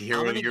 can't wait to hear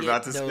I'm going what to you're get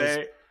about to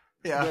say.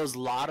 Yeah. those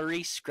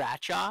lottery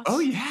scratch Oh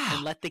offs yeah.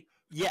 and let the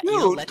yeah,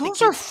 Dude, let the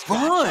those are kids scratch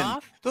fun.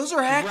 off. Those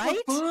are heck of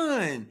Right?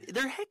 fun.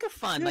 They're heck of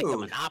fun, like the Dude.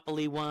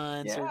 Monopoly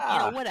ones or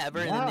Yeah. whatever,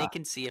 and then they Yeah.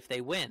 can see if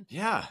they win.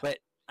 Yeah. But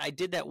I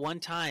did that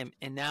one time,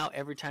 and now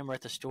every time we're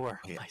at the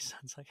store, Yeah. my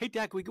son's like, "Hey,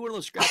 Dad, can we get one of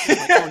those scratchers?"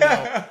 I'm like, "Oh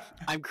no,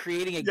 I'm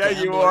creating a Yeah,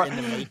 you gambler are. in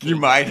the You making."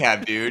 might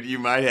have, dude. You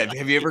might have.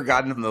 Have you ever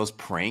gotten them those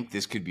prank?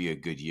 This could be a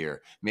good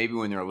year. Maybe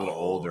when they're a little Oh,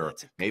 older.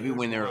 that's a Maybe good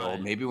when they're old.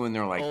 one. Maybe when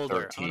they're like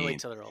Older. I'm gonna wait 13.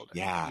 till they're older.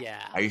 Yeah.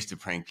 Yeah. I used to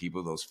prank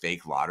people those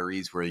fake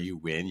lotteries where you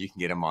win. You can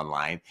get them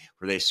online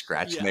where they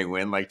scratch and Yeah. they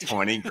win like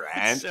 20 It's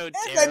grand. so And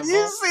then you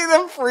terrible. see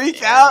them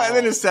freak out. And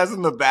then it Terrible. says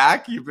on the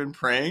back, you've been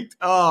pranked.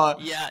 Oh,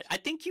 Yeah, I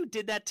think you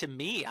did that to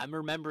me. I'm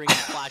remembering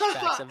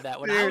flashbacks of that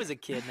when I dude. was a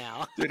kid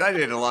now. Dude, I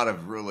did a lot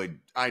of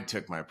I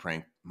took my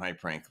prank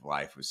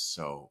life was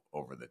so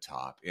over the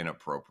top,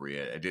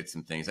 inappropriate. I did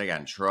some things. I got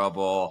in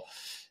trouble.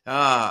 All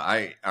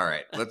right,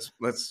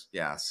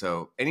 yeah.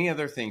 So any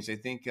other things I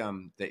think,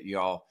 that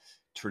y'all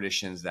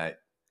traditions that,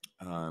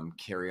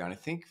 carry on? I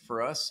think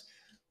for us,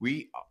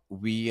 we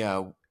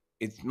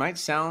it might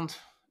sound,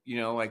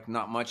 like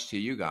not much to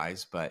you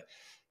guys, but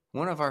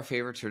one of our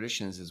favorite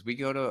traditions is we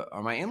go to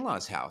my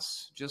in-laws'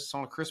 house just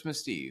on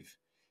Christmas Eve,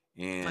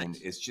 and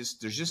Nice. it's just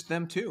there's just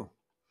them two,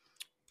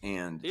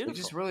 and they just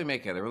Beautiful. really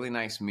make it a really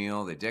nice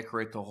meal. They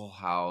decorate the whole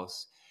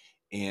house,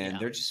 and Yeah.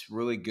 they're just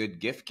really good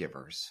gift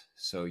givers.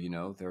 So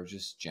they're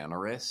just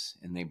generous,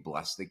 and they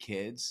bless the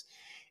kids,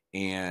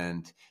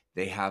 and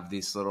they have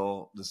this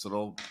little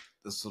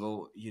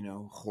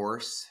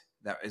horse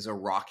that is a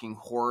rocking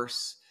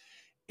horse,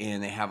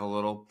 and they have a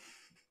little,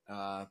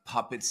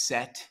 puppet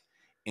set,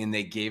 and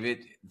they gave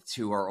it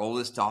to our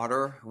oldest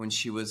daughter when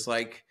she was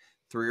like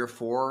 3 or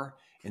 4,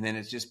 and then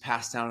it's just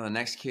passed down to the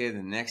next kid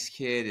and the next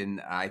kid.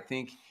 And I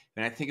think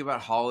when I think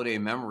about holiday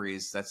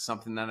memories, that's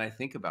something that I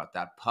think about,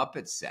 that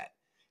puppet set,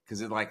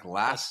 because it like That's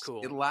lasts.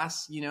 It cool.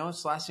 lasts.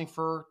 It's lasting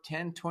for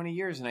 10, 20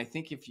 years. And I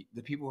think if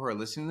the people who are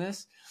listening to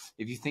this,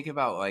 if you think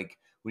about, like,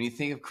 when you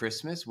think of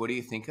Christmas, what do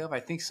you think of? I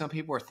think some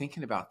people are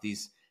thinking about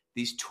these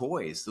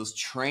toys, those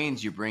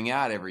trains you bring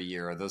out every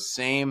year, or those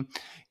same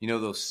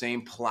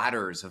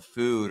platters of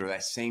food, or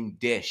that same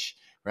dish,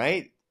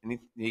 right? You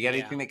got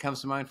Yeah. anything that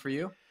comes to mind for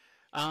you?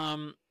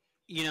 Um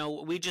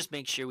We just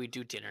make sure we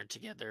do dinner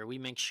together. We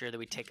make sure that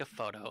we take a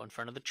photo in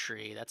front of the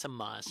tree. That's a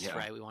must, Yeah.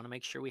 right? We want to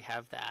make sure we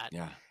have that.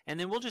 Yeah. And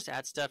then we'll just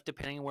add stuff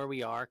depending on where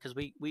we are because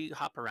we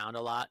hop around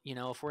a lot.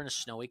 If we're in a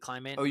snowy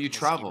climate Oh, you and the ski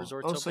travel.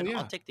 resort's Oh, so open,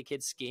 I'll yeah. take the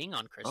kids skiing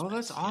on Oh, that's Christmas, if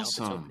it's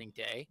awesome. opening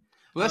day.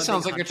 Well, I'm that a big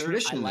sounds like a hunter.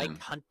 tradition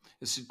then.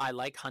 I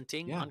like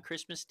hunting Yeah. on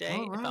Christmas All Day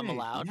if I'm right.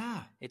 allowed.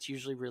 Yeah. It's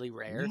usually really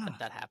rare Yeah. that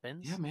that Yeah,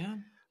 happens.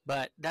 man.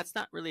 But that's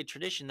not really a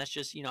tradition. That's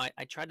just,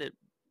 I try to,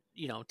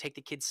 take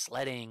the kids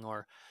sledding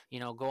or,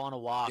 go on a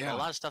walk. A Yeah.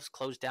 lot of stuff's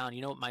closed down.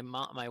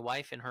 My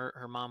wife and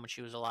her mom, when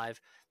she was alive,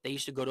 they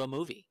used to go to a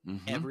movie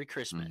Mm-hmm. every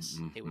Christmas.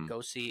 They would Mm-hmm.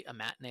 go see a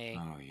matinee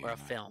Oh, or yeah. a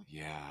film.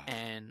 Yeah.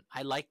 And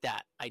I like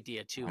that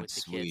idea too with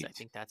That's the kids. I sweet.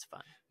 think that's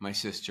fun. My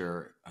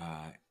sister,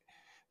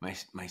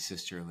 my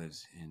sister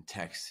lives in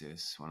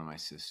Texas, one of my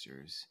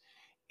sisters,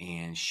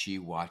 and she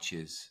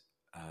watches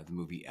the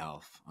movie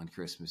Elf on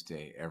Christmas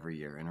Day every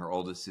year. And her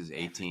oldest is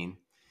 18.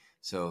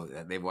 So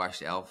they've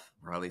watched Elf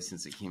probably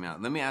since it came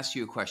out. Let me ask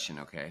you a question,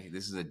 okay?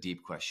 This is a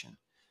deep question.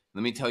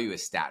 Let me tell you a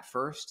stat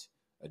first,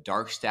 a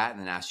dark stat, and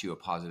then ask you a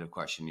positive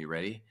question. You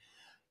ready?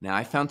 Now,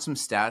 I found some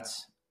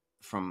stats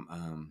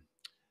from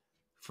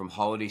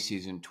holiday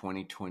season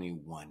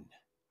 2021.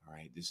 All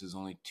right, this is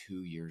only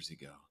 2 years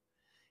ago.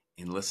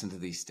 And listen to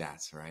these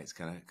stats. All right, it's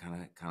kind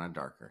of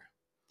darker.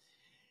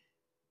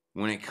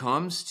 When it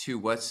comes to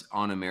what's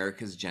on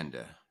America's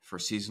agenda for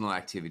seasonal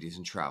activities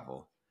and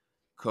travel,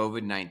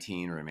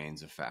 COVID-19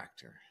 remains a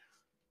factor.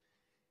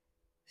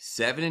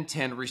 7 in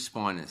 10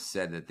 respondents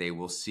said that they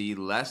will see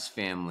less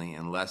family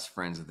and less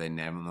friends than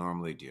they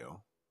normally do.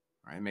 All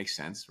right, makes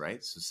sense,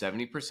 right? So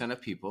 70%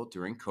 of people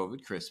during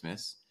COVID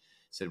Christmas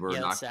said we're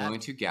not going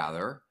to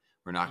gather.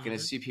 We're not going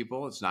to see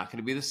people. It's not going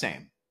to be the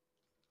same.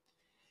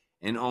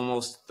 And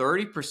almost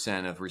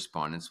 30% of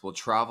respondents will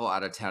travel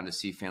out of town to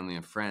see family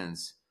and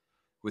friends,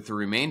 with the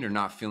remainder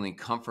not feeling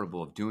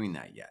comfortable of doing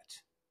that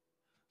yet.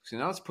 So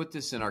now let's put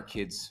this in our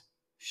kids'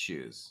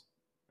 shoes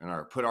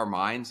and put our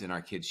minds in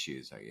our kids'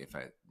 shoes, if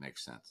that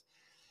makes sense.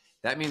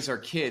 That means our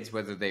kids,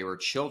 whether they were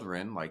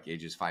children, like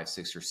ages 5,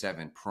 6, or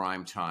 7,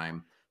 prime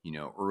time,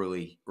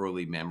 early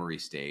memory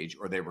stage,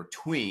 or they were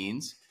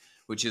tweens,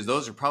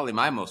 those are probably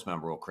my most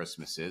memorable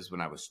Christmases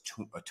when I was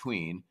a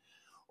tween,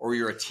 or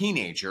you're a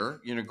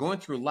teenager, going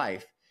through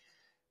life.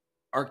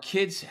 Our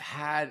kids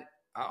had,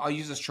 I'll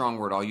use a strong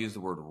word. I'll use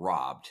the word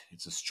robbed.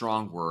 It's a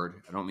strong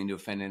word. I don't mean to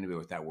offend anybody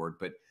with that word,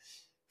 but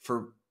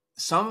for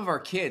some of our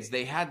kids,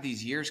 they had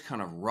these years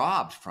kind of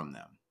robbed from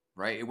them,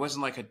 right? It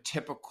wasn't like a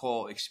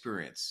typical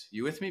experience.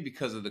 You with me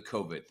because of the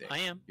COVID thing? I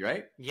am. You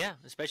right? Yeah,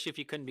 especially if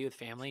you couldn't be with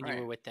family and Right.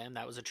 you were with them.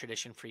 That was a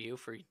tradition for you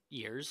for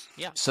years.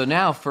 Yeah. So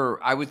now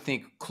I would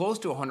think close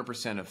to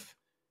 100% of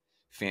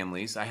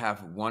families, I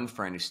have one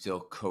friend who's still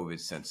COVID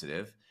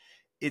sensitive.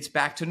 It's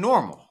back to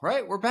normal,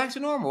 right? We're back to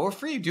normal. We're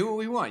free to do what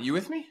we want. You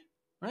with me?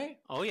 Right?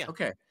 Oh, yeah.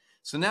 Okay.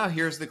 So now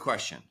here's the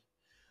question.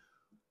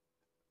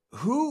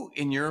 Who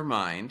in your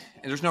mind,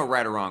 and there's no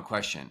right or wrong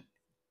question,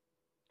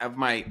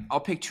 I'll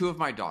pick 2 of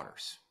my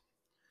daughters.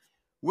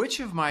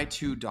 Which of my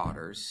 2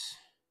 daughters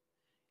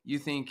you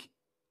think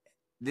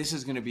this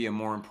is going to be a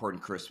more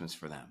important Christmas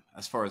for them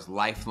as far as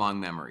lifelong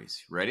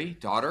memories? Ready?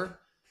 Daughter,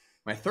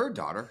 my third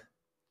daughter,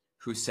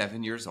 who's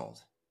 7 years old,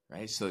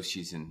 right? So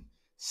she's in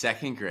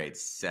 2nd grade,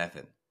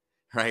 7,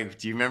 right?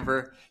 Do you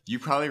remember? You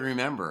probably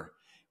remember,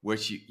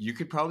 which you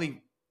could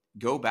probably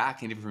go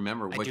back and even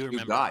remember what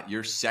you got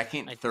your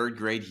 2nd, 3rd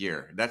grade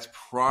year. That's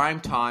prime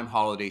time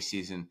holiday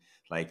season,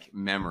 like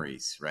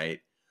memories, right?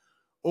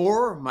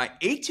 Or my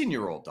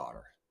 18-year-old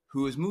daughter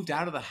who has moved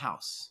out of the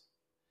house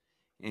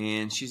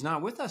and she's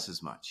not with us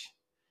as much.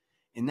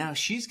 And now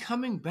she's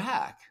coming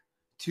back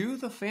to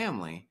the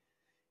family.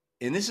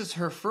 And this is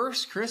her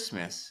first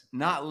Christmas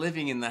not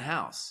living in the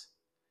house.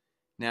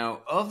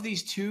 Now, of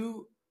these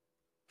 2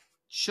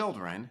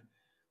 children,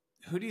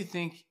 who do you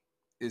think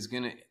is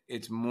going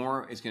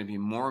to be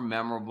more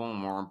memorable and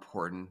more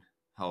important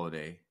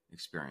holiday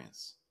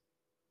experience?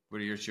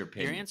 What are your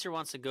opinion? Your answer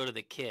wants to go to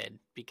the kid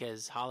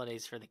because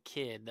holidays for the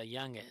kid, the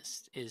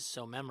youngest, is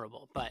so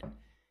memorable. But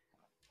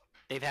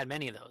they've had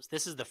many of those.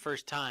 This is the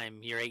first time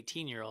your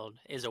 18-year-old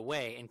is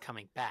away and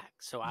coming back.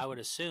 So I would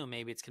assume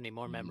maybe it's going to be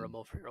more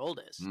memorable for your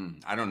oldest.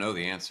 I don't know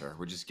the answer.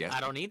 We're just guessing.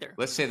 I don't either.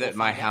 Let's say that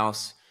my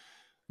house.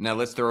 Now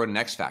let's throw an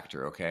X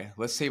factor, okay?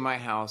 Let's say my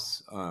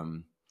house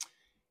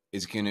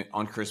is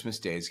on Christmas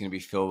Day is going to be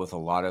filled with a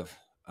lot of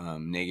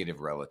negative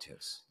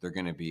relatives. They're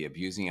going to be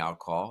abusing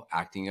alcohol,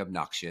 acting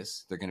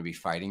obnoxious. They're going to be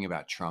fighting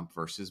about Trump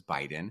versus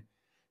Biden.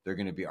 They're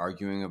going to be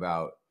arguing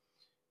about,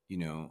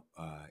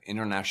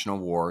 international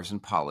wars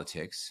and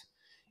politics.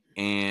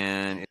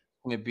 And it's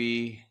going to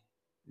be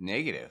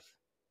negative.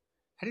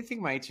 How do you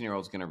think my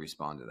 18-year-old is going to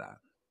respond to that?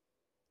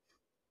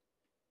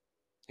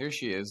 Here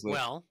she is,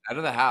 out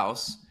of the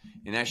house.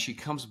 And as she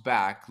comes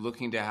back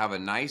looking to have a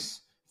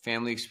nice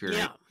family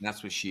experience, and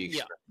that's what she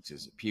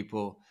experiences.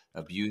 People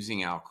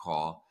abusing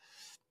alcohol,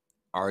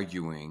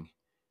 arguing,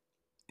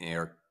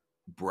 or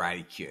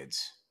bratty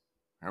kids.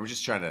 I'm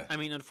just trying to... I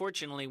mean,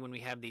 unfortunately, when we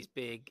have these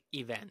big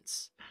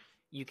events,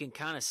 you can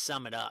kind of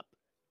sum it up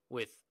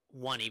with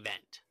one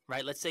event,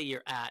 right? Let's say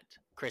you're at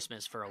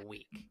Christmas for a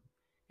week,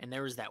 and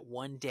there was that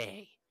one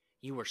day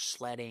you were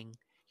sledding.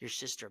 Your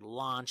sister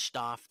launched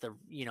off the,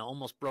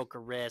 almost broke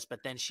her wrist,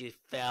 but then she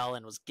fell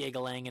and was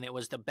giggling, and it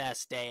was the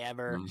best day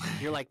ever.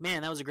 You're like,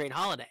 man, that was a great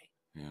holiday,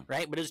 Yeah.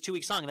 right? But it was 2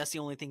 weeks long, and that's the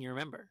only thing you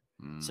remember.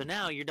 So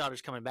now your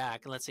daughter's coming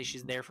back, and let's say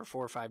she's there for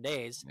 4 or 5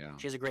 days. Yeah.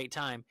 She has a great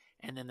time,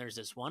 and then there's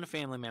this one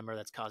family member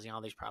that's causing all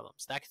these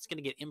problems. That's going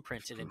to get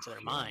imprinted into their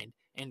mind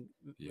and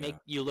make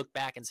you look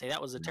back and say,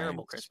 that was a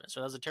terrible Christmas, or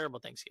that was a terrible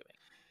Thanksgiving.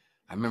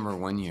 I remember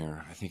one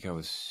year, I think I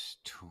was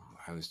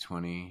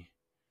 20,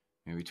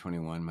 maybe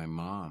 21. My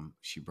mom,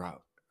 she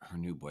brought her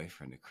new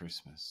boyfriend to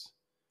Christmas.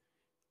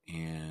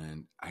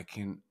 And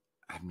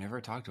I've never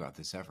talked about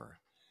this ever.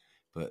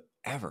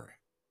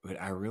 But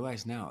I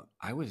realize now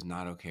I was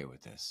not okay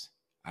with this.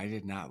 I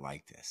did not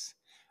like this.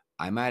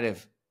 I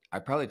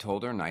probably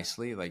told her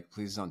nicely, like,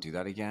 please don't do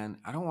that again.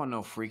 I don't want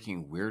no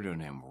freaking weirdo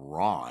named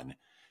Ron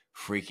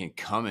freaking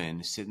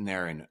coming, sitting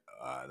there in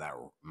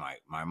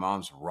my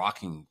mom's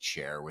rocking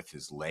chair with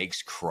his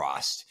legs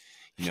crossed,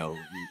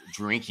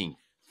 drinking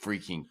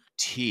freaking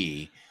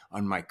tea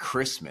on my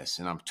Christmas.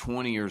 And I'm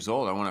 20 years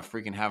old. I want to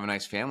freaking have a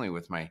nice family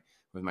with my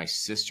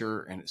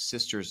sister and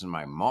sisters and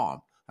my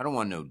mom. I don't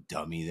want no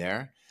dummy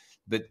there.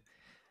 But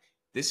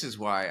this is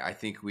why I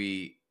think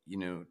we,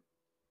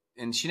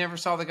 and she never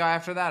saw the guy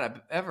after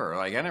that ever.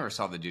 Like, I never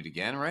saw the dude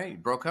again,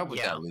 right? Broke up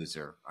with that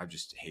loser. I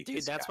just hate this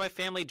Dude, that's guy. why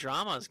family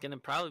drama is going to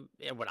probably,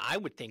 what I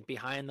would think,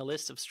 behind the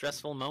list of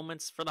stressful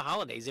moments for the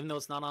holidays, even though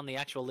it's not on the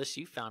actual list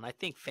you found. I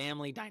think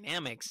family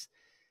dynamics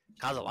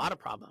cause a lot of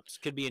problems.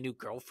 Could be a new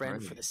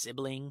girlfriend for the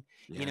sibling,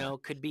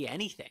 could be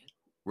anything.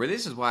 Where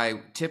this is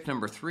why tip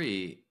number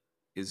 3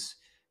 is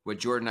what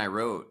Jordan and I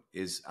wrote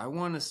is I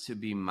want us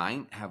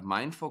to have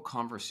mindful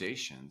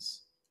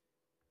conversations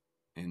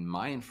and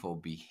mindful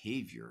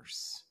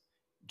behaviors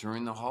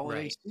during the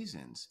holiday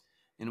seasons.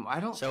 And why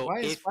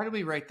do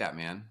we write that,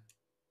 man?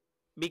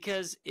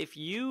 Because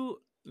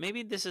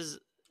maybe this is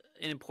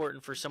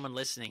important for someone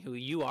listening who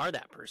you are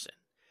that person.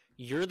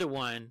 You're the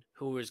one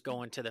who is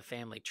going to the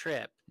family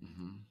trip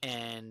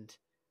and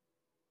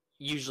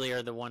usually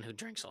are the one who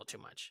drinks all too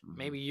much.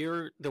 Maybe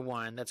you're the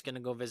one that's going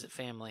to go visit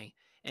family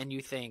and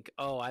you think,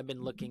 oh, I've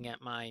been looking at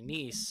my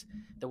niece,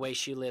 the way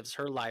she lives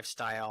her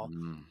lifestyle,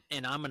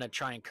 and I'm going to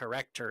try and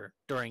correct her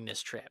during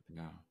this trip.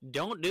 Yeah.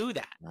 Don't do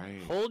that.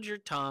 Right. Hold your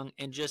tongue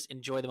and just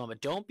enjoy the moment.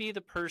 Don't be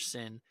the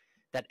person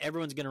that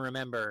everyone's going to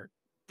remember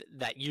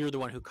that you're the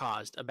one who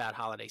caused a bad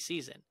holiday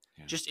season.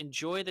 Yeah. Just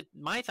enjoy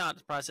my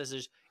thought process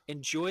is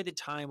enjoy the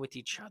time with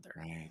each other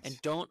and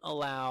don't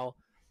allow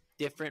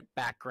different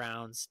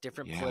backgrounds,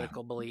 different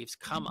political beliefs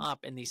come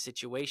up in these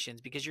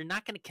situations because you're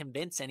not going to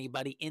convince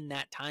anybody in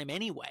that time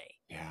anyway.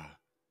 Yeah.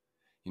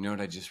 You know what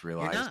I just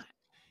realized? You're not.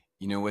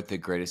 You know what the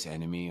greatest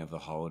enemy of the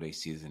holiday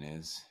season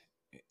is?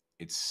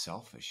 It's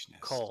selfishness.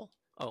 Cole.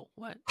 Oh,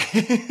 what?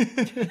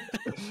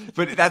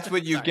 But that's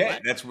what you get.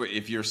 What? That's what,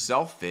 if you're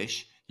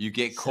selfish, you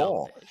get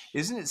coal.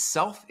 Isn't it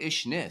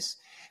selfishness?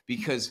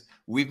 Because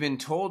we've been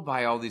told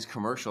by all these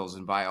commercials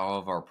and by all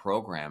of our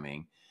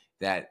programming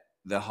that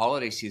the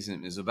holiday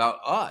season is about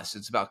us.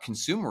 It's about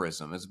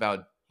consumerism. It's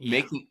about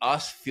making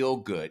us feel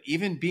good.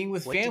 Even being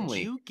with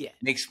family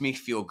makes me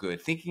feel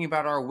good. Thinking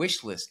about our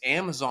wish list,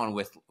 Amazon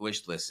with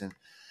wish list, and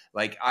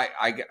like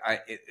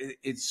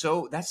it's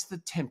so that's the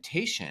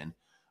temptation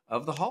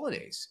of the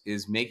holidays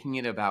is making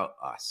it about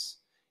us.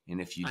 And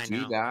if you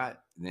do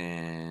that,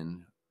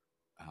 then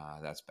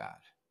that's bad.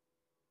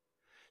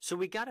 So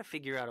we got to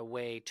figure out a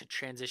way to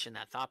transition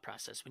that thought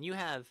process. When you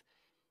have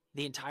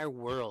the entire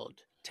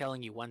world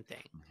telling you one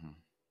thing,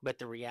 but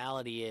the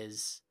reality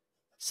is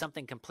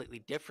something completely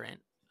different.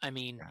 I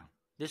mean,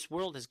 this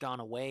world has gone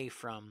away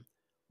from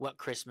what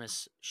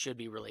Christmas should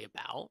be really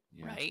about,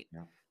 right?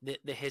 Yeah.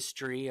 The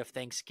history of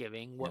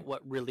Thanksgiving,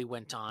 what really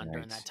went on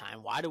during that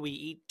time. Why do we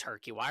eat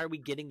turkey? Why are we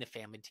getting the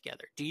family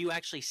together? Do you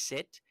actually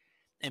sit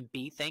and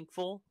be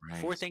thankful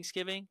for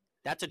Thanksgiving?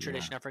 That's a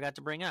tradition I forgot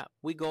to bring up.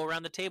 We go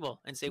around the table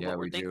and say what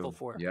we're thankful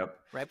for. Yep.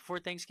 Right before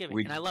Thanksgiving,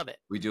 and I love it.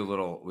 We do a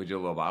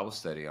little Bible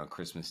study on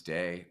Christmas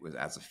Day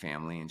as a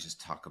family, and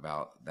just talk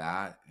about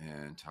that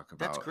and talk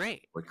about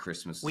what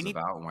Christmas is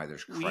about and why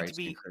there's Christ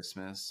in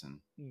Christmas and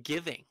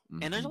giving.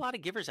 And there's a lot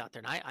of givers out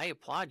there, and I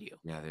applaud you.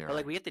 Yeah, they are. But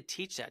like we have to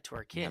teach that to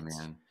our kids.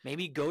 Yeah, man.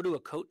 Maybe go to a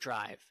coat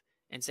drive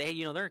and say,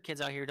 hey, there are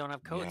kids out here who don't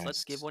have coats. Yes.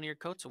 Let's give one of your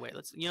coats away.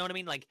 You know what I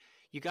mean? Like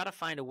you got to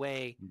find a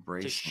way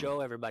to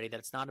show everybody that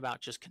it's not about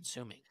just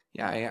consuming.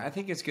 Yeah, I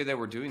think it's good that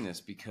we're doing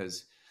this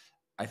because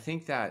I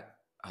think that,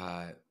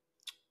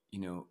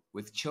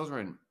 with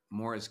children,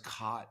 more is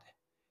caught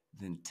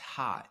than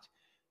taught.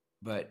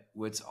 But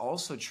what's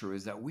also true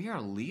is that we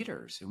are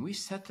leaders and we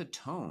set the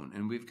tone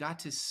and we've got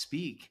to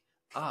speak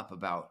up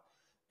about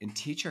and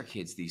teach our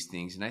kids these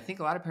things. And I think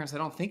a lot of parents, they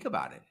don't think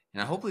about it.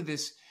 And hopefully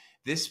this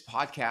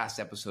podcast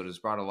episode has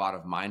brought a lot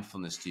of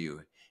mindfulness to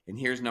you. And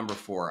here's number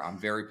 4. I'm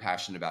very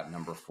passionate about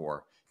number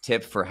 4.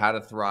 Tip for how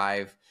to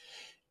thrive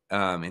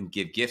and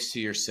give gifts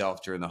to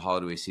yourself during the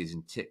holiday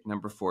season. Tip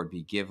number 4 would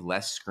be give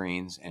less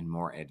screens and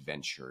more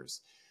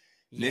adventures.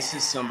 This is Yeah.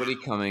 somebody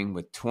coming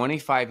with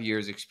 25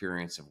 years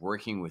experience of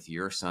working with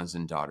your sons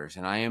and daughters.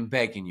 And I am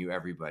begging you,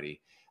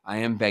 everybody, I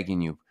am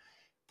begging you,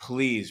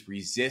 please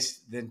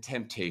resist the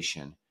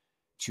temptation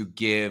to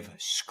give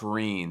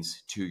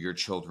screens to your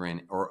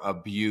children or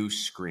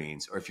abuse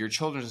screens. Or if your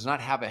children does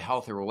not have a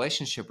healthy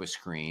relationship with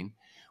screen,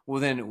 well,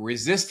 then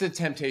resist the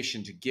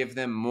temptation to give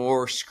them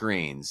more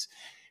screens.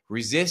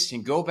 Resist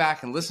and go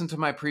back and listen to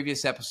my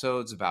previous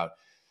episodes about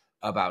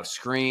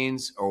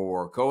screens,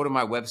 or go to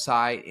my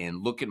website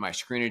and look at my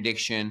screen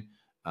addiction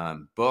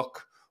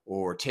book,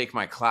 or take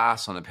my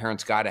class on the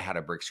Parent's Guide to How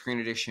to Break Screen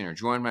Addiction, or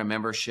join my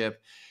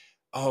membership.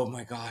 Oh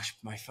my gosh,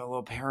 my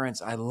fellow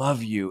parents, I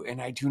love you.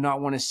 And I do not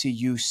want to see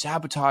you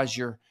sabotage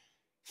your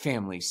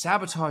family,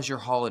 sabotage your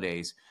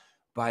holidays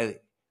by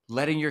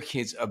letting your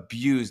kids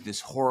abuse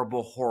this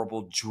horrible,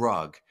 horrible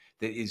drug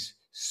that is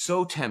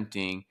so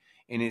tempting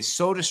and is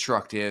so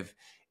destructive.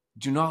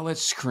 Do not let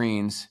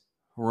screens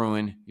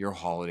ruin your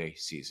holiday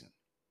season.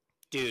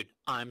 Dude,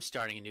 I'm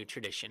starting a new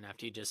tradition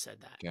after you just said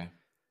that. Okay.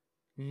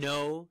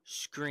 No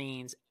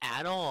screens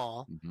at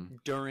all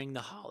during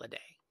the holiday.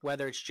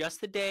 Whether it's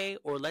just the day,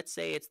 or let's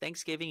say it's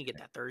Thanksgiving, you get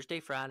that Thursday,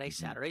 Friday,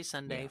 Saturday,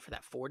 Sunday for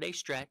that 4-day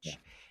stretch.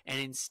 And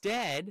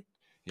instead,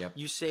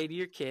 you say to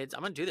your kids,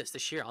 I'm going to do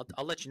this year.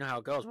 I'll let you know how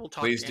it goes. We'll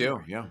talk Please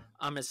January. do. Yeah.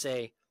 I'm going to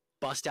say,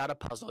 bust out a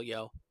puzzle,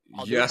 yo.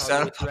 I'll do a Yes,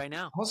 puzzle with you right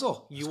now.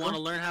 puzzle. You want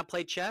to learn how to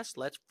play chess?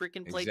 Let's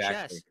freaking play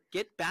Exactly. chess.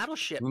 Get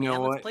Battleship, You man.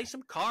 know Let's what? play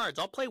some cards.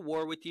 I'll play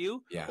War with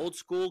you. Yeah. Old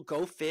school,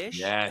 go fish.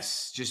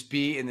 Yes. Just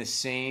be in the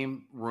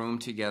same room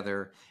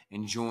together,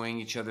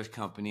 enjoying each other's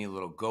company. A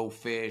little go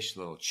fish,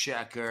 little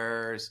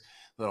checkers,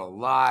 little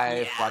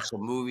life, watch some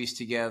movies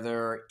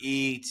together,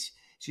 eat.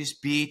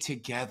 Just be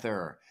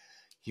together.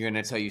 Here, and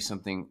I tell you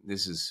something.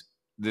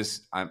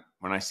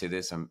 When I say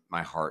this,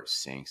 my heart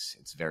sinks.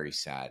 It's very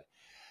sad.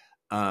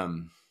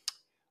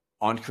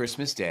 On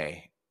Christmas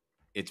Day,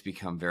 it's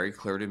become very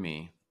clear to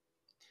me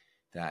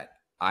that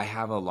I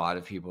have a lot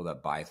of people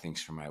that buy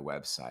things from my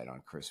website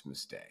on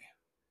Christmas Day.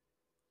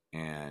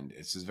 And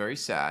this is very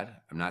sad.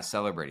 I'm not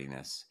celebrating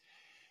this.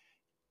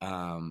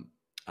 I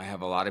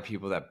have a lot of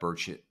people that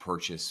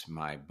purchase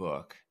my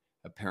book,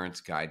 A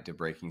Parent's Guide to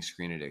Breaking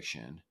Screen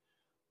Addiction,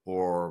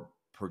 or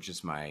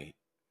purchase my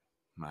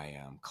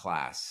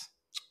class,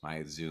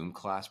 my Zoom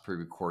class,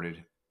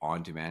 pre-recorded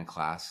on-demand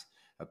class,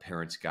 A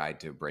Parent's Guide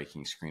to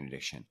Breaking Screen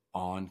Addiction,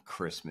 on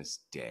Christmas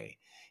Day.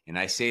 And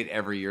I say it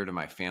every year to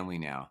my family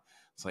now.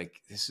 It's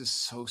like, this is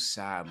so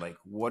sad. Like,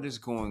 what is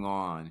going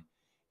on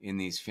in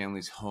these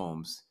families'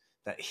 homes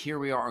that here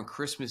we are on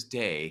Christmas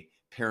Day,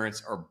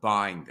 parents are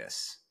buying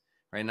this,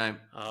 right? And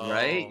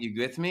right? You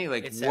with me?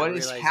 Like, what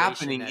is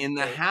happening in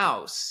the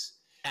house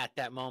at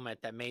that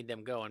moment that made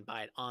them go and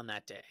buy it on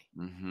that day?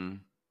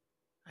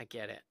 I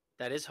get it.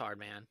 That is hard,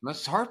 man.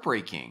 That's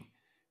heartbreaking.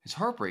 It's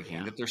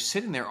heartbreaking that they're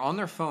sitting there on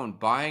their phone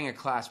buying a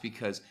class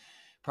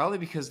probably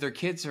because their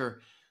kids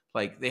are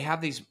like, they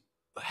have these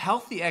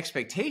healthy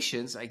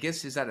expectations. I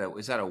guess, is that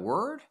a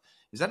word?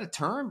 Is that a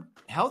term?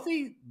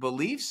 Healthy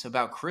beliefs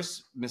about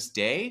Christmas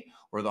Day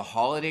or the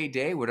holiday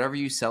day, whatever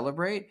you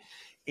celebrate.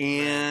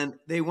 And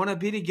they want to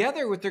be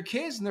together with their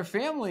kids and their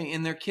family,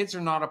 and their kids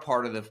are not a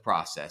part of the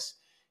process.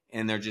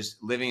 And they're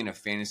just living in a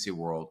fantasy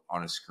world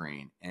on a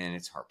screen, and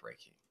it's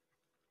heartbreaking.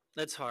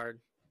 That's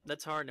hard.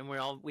 That's hard, and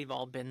we've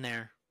all been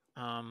there.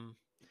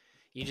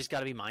 You just got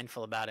to be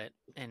mindful about it,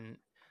 and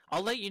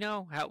I'll let you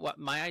know what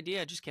my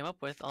idea I just came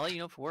up with. I'll let you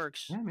know if it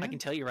works. Yeah, I can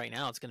tell you right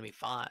now it's going to be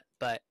fought,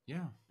 but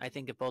yeah, I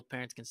think if both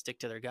parents can stick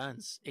to their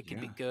guns, it can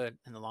be good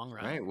in the long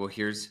run. Right. Well,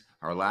 here's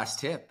our last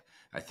tip.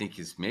 I think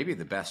is maybe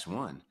the best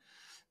one.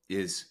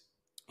 Here's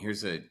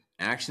a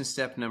action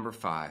step number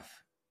 5.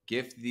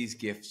 Gift these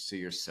gifts to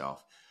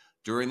yourself.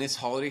 During this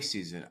holiday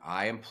season,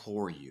 I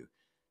implore you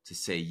to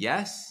say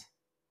yes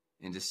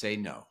and to say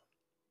no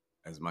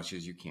as much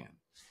as you can.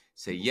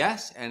 Say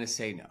yes and to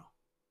say no.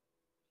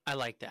 I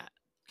like that.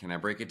 Can I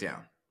break it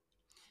down?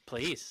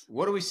 Please.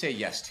 What do we say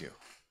yes to?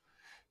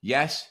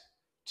 Yes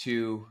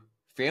to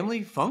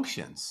family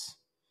functions.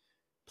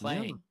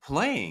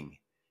 Playing.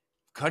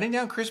 Cutting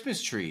down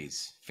Christmas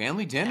trees.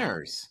 Family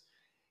dinners.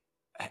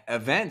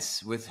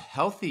 Events with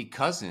healthy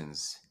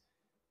cousins.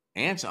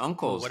 Aunts,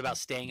 uncles. What about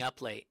staying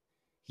up late?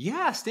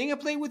 Yeah, staying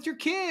up late with your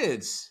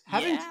kids.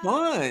 Having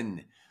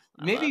fun.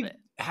 Maybe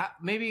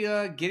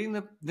getting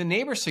the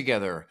neighbors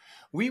together.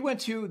 We went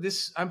to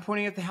this, I'm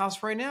pointing at the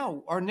house right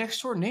now. Our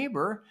next door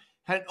neighbor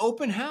had an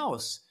open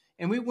house.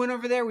 And we went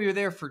over there. We were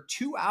there for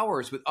 2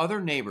 hours with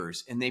other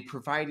neighbors. And they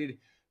provided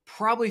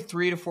probably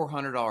 $300 to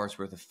 $400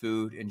 worth of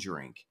food and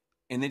drink.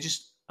 And they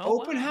just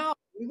open house.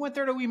 We went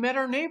there till we met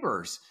our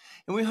neighbors.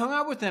 And we hung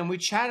out with them. We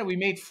chatted. We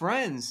made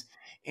friends.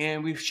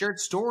 And we shared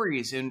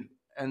stories. And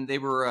they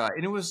were,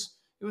 and it was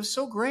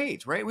so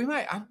great, right? We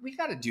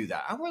got to do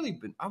that. I really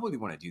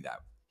want to do that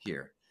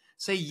here.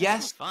 Say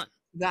yes to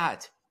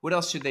that. What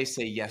else should they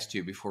say yes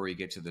to before we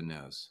get to the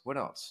no's? What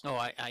else? Oh,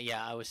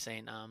 I was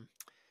saying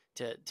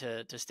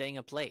to staying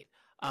up late,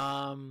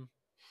 to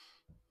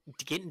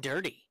getting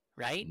dirty,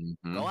 right?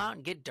 Go out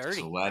and get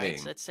dirty. Sweating. Right?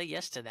 So let's say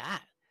yes to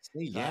that.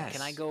 Say yes.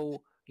 Can I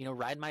go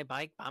ride my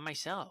bike by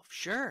myself.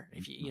 Sure.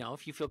 If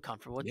you feel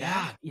comfortable with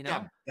that, Yeah, get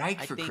that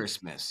bike I for think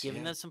Christmas.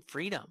 giving Yeah. them some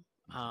freedom.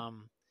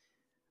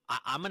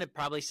 I'm gonna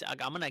probably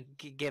I'm gonna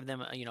give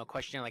them a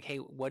questionnaire like, hey,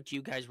 what do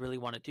you guys really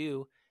want to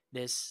do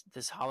this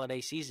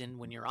holiday season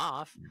when you're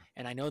off?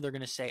 And I know they're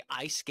gonna say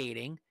ice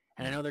skating,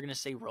 and I know they're gonna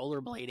say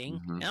rollerblading,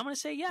 Mm-hmm. and I'm gonna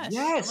say yes. I'm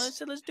gonna Yes.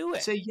 say let's do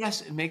it. Say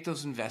yes and make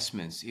those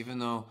investments, even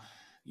though,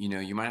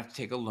 you might have to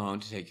take a loan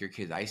to take your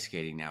kids ice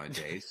skating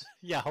nowadays,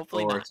 Yeah,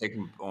 hopefully or not. take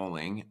them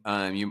bowling.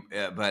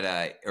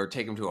 Or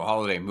take them to a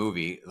holiday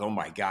movie. Oh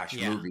my gosh,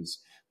 Yeah, movies.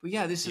 But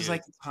yeah, this is dude.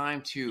 like the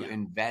time to Yeah,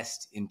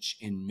 invest in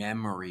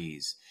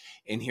memories.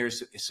 And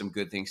here's some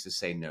good things to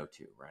say no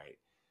to, right?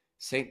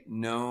 Say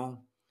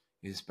no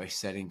is by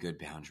setting good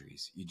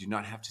boundaries. You do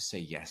not have to say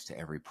yes to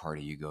every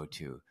party you go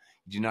to.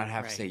 You do not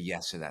have to say right,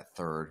 yes to that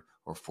third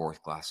or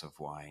fourth glass of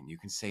wine. You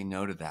can say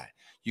no to that.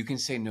 You can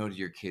say no to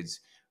your kids'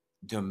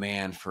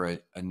 demand for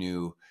a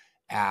new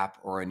app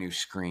or a new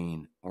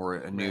screen or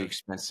a new right.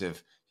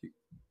 expensive.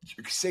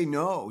 You can say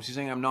no. She's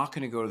saying, I'm not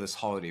going to go to this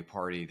holiday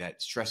party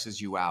that stresses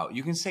you out.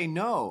 You can say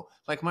no.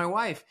 Like my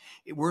wife,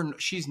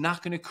 she's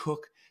not going to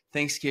cook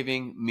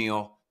Thanksgiving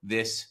meal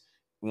this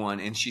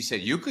one. And she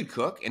said, you could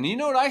cook. And you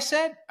know what I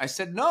said? I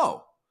said,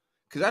 no,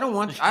 because I don't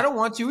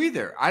want to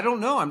either. I don't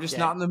know. I'm just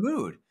Okay, not in the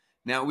mood.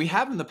 Now we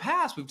have in the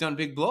past, we've done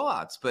big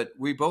blowouts, but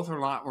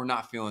we're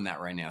not feeling that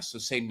right now. So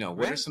say no.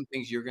 What are right. some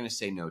things you're going to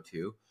say no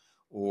to,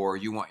 or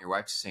you want your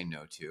wife to say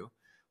no to?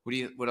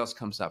 What else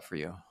comes up for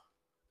you?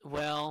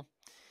 Well,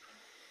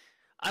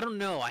 I don't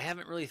know. I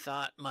haven't really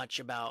thought much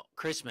about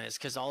Christmas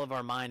because all of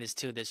our mind is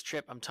to this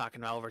trip I'm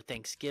talking about over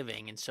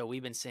Thanksgiving, and so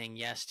we've been saying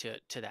yes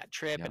to that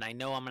trip. Yep. And I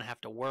know I'm gonna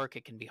have to work.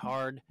 It can be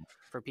hard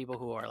for people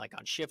who are like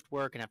on shift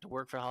work and have to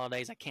work for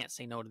holidays. I can't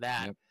say no to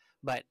that, Yep.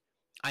 but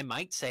I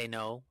might say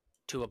no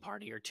to a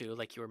party or two,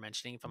 like you were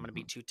mentioning, if I'm gonna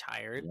be Mhm. too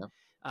tired.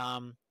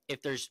 Yep.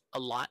 If there's a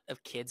lot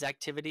of kids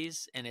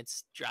activities and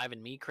it's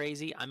driving me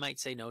crazy, I might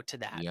say no to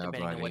that, Yeah,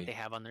 depending on what buddy. they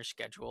have on their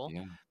schedule.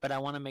 Yeah. But I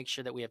want to make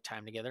sure that we have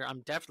time together.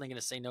 I'm definitely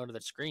going to say no to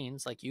the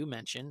screens, like you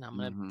mentioned. I'm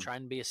going to Mhm. try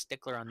and be a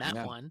stickler on that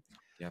Yeah. one.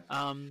 Yep.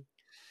 Um,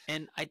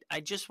 and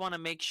I just want to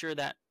make sure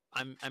that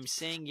I'm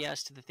saying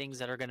yes to the things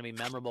that are going to be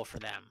memorable for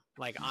them.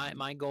 Like Mhm.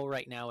 my goal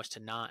right now is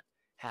to not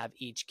have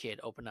each kid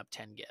open up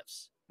 10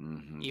 gifts.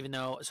 Mhm. Even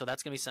though, so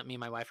that's going to be something me and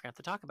my wife are going to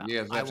have to talk about.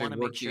 You guys I have to want to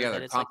make work sure together,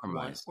 that it's like one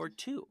compromise. or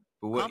two.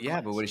 But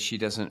Compromise. what if she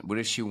doesn't, what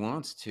if she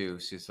wants to?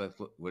 She's like,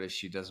 what if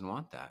she doesn't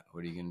want that?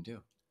 What are you going to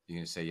do? You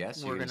going to say yes?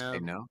 You're We're going to say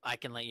gonna no? I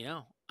can let you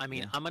know. I mean,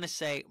 Yeah. I'm gonna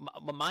say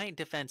my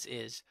defense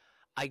is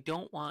I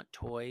don't want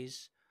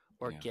toys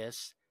or Yeah.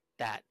 gifts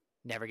that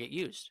never get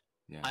used.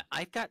 Yeah.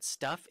 I've got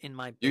stuff in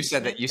my You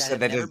basement that said have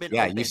that never is, been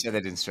yeah, you opened. said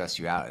that didn't stress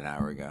you out an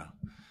hour ago,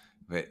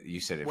 but you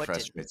said it What didn't?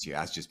 frustrates you.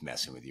 I was just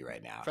messing with you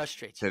right now.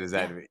 Frustrates So you. does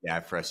that, Yeah, yeah,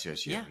 it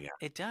frustrates you. yeah, Yeah.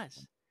 it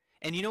does.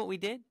 And you know what we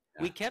did?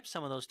 We Yeah. kept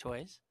some of those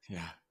toys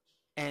Yeah.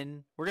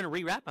 and we're gonna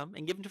rewrap them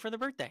and give them to for their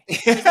birthday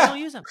because they Yeah. don't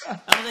use them. I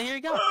was like, here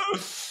you go.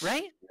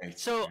 Right? Right,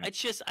 So right. it's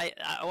just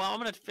well, I'm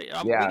gonna we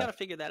Yeah. got to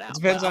figure that It out.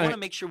 But depends I on want it. to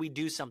make sure we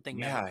do something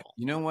Yeah. memorable.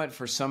 You know what?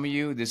 For some of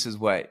you, this is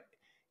what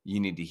you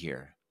need to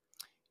hear.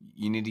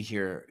 You need to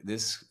hear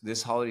this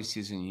holiday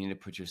season. You need to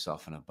put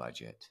yourself on a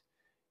budget,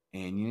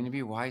 and you need to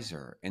be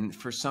wiser. And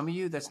for some of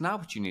you, that's not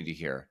what you need to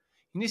hear.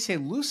 You need to say,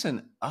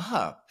 loosen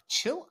up,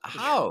 chill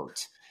Yeah.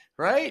 out,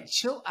 right?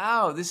 Chill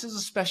out. This is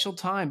a special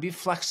time. Be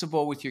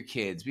flexible with your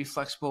kids. Be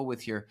flexible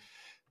with your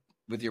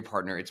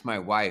partner. It's my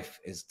wife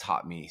has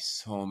taught me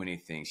so many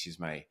things. She's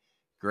my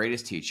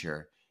greatest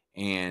teacher,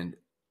 and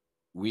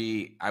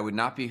I would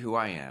not be who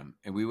I am,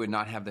 and we would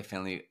not have the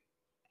family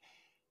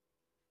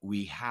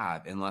we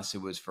have unless it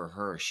was for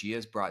her. She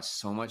has brought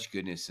so much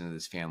goodness into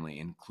this family,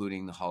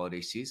 including the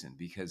holiday season,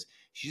 because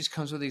she just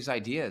comes with these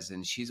ideas,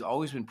 and she's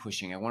always been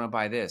pushing. I want to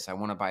buy this. I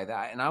want to buy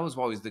that. And I was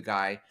always the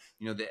guy,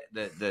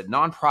 the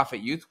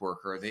nonprofit youth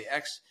worker, the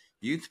ex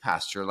youth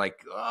pastor, like,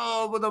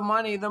 oh, but the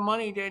money,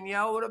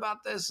 Danielle, what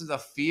about this? Is a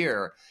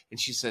fear. And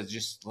she said,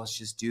 let's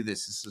just do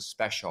this. This is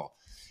special.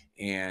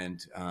 And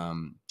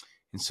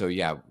so,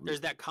 yeah,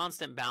 There's that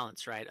constant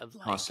balance, right? Of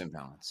like, constant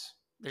balance.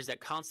 there's that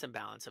constant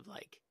balance of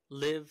like,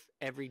 live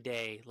every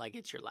day like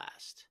it's your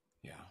last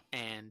Yeah.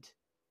 and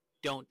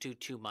don't do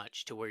too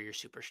much to where you're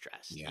super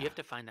stressed. You Yeah. have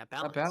to find that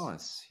That balance.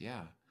 balance.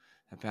 Yeah.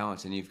 That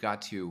balance. And you've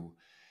got to,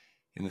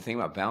 and the thing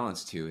about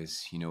balance too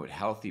is, what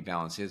healthy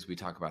balance is. We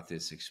talk about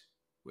this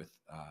with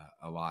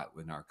a lot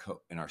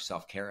in our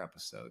self-care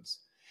episodes.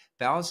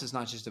 Balance is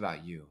not just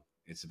about you.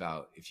 It's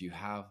about, if you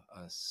have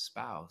a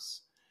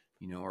spouse,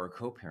 or a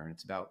co-parent,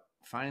 it's about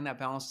finding that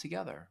balance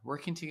together,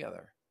 working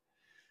together.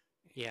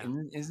 Yeah.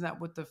 And isn't that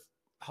what the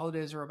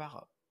holidays are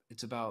about?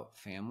 It's about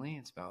family.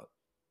 It's about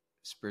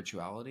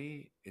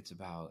spirituality. It's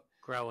about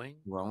Growing.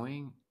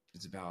 growing.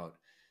 It's about,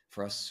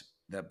 for us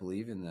that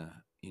believe in the,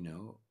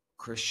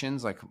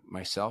 Christians like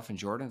myself and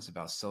Jordan, it's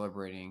about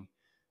celebrating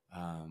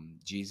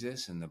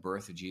Jesus and the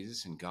birth of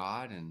Jesus and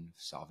God and Yeah.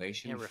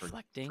 salvation,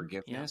 Reflecting. Yeah.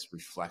 forgiveness,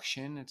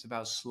 reflection. It's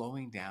about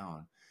slowing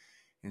down.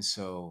 And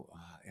so,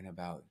 and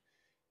about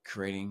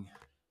creating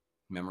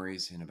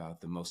memories and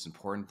about the most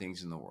important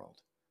things in the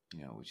world,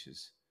 which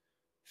is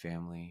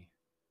family,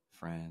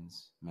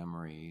 friends,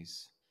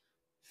 memories,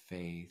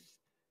 faith,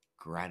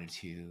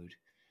 gratitude,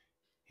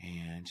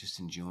 and just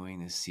enjoying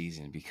this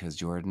season. Because,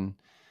 Jordan,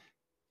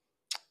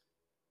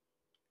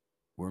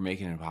 we're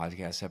making a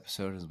podcast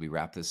episode as we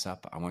wrap this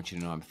up. I want you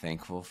to know I'm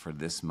thankful for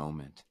this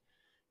moment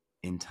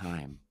in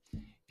time,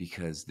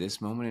 because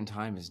this moment in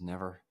time is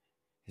never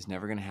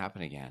going to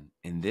happen again.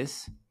 And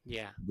this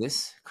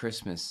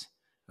Christmas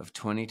of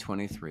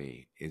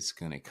 2023 is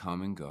going to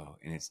come and go,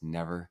 and it's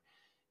never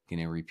going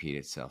to repeat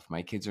itself.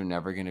 My kids are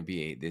never going to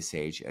be this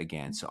age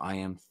again. So I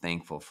am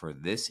thankful for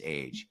this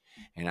age,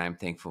 and I'm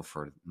thankful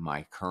for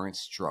my current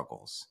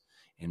struggles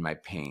and my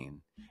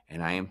pain.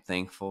 And I am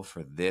thankful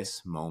for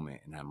this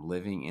moment, and I'm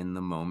living in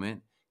the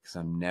moment because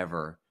I'm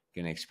never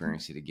going to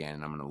experience it again.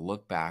 And I'm going to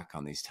look back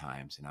on these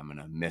times and I'm going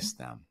to miss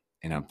them.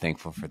 And I'm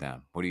thankful for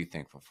them. What are you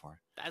thankful for?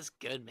 That's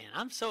good, man.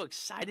 I'm so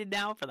excited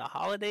now for the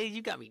holidays.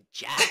 You got me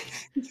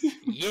jacked.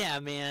 Yeah,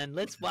 man.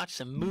 Let's watch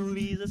some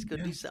movies. Let's go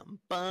do something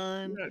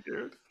fun. Yeah,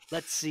 dude.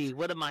 Let's see.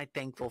 What am I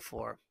thankful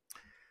for?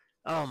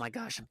 Oh my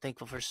gosh, I'm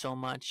thankful for so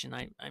much. And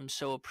I'm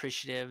so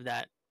appreciative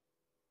that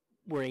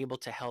we're able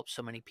to help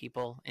so many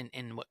people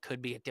in what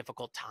could be a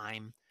difficult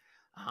time.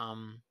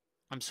 I'm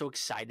so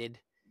excited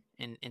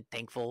and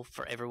thankful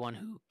for everyone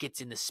who gets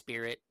in the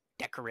spirit,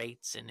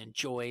 decorates, and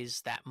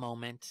enjoys that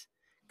moment.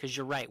 Because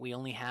you're right, we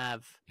only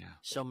have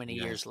so many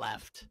years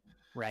left,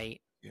 right?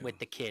 Yeah. With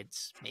the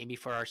kids, maybe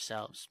for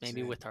ourselves,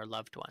 maybe with our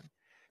loved one.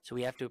 So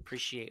we have to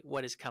appreciate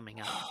what is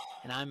coming up.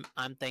 And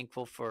I'm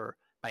thankful for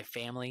my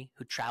family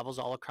who travels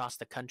all across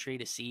the country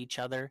to see each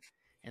other,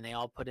 and they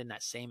all put in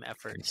that same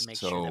effort to make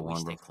sure that we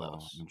stay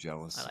close. I'm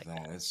jealous like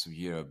of that. It's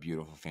a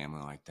beautiful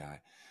family like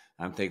that.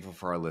 I'm thankful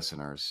for our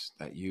listeners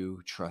that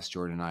you trust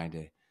Jordan and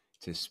I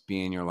to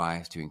be in your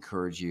life, to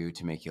encourage you,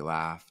 to make you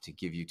laugh, to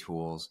give you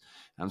tools.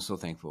 I'm so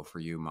thankful for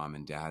you, mom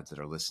and dads, that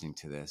are listening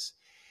to this.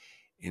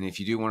 And if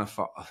you do want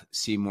to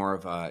see more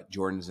of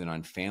Jordan's and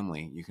on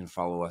family, you can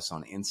follow us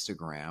on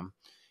Instagram,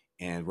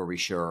 and where we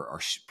share our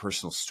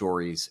personal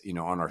stories,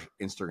 on our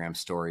Instagram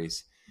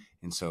stories.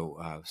 And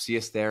so see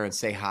us there and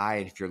say hi.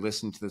 And if you're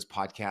listening to this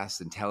podcast,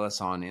 then tell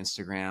us on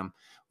Instagram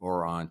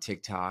or on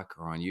TikTok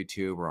or on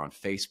YouTube or on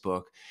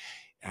Facebook.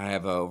 I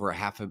have over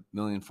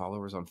 500,000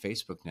 followers on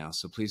Facebook now.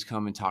 So please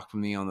come and talk to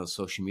me on those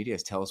social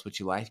medias. Tell us what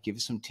you like. Give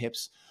us some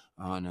tips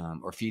on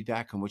or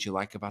feedback on what you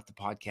like about the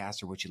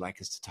podcast or what you'd like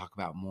us to talk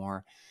about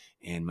more.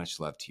 And much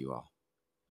love to you all.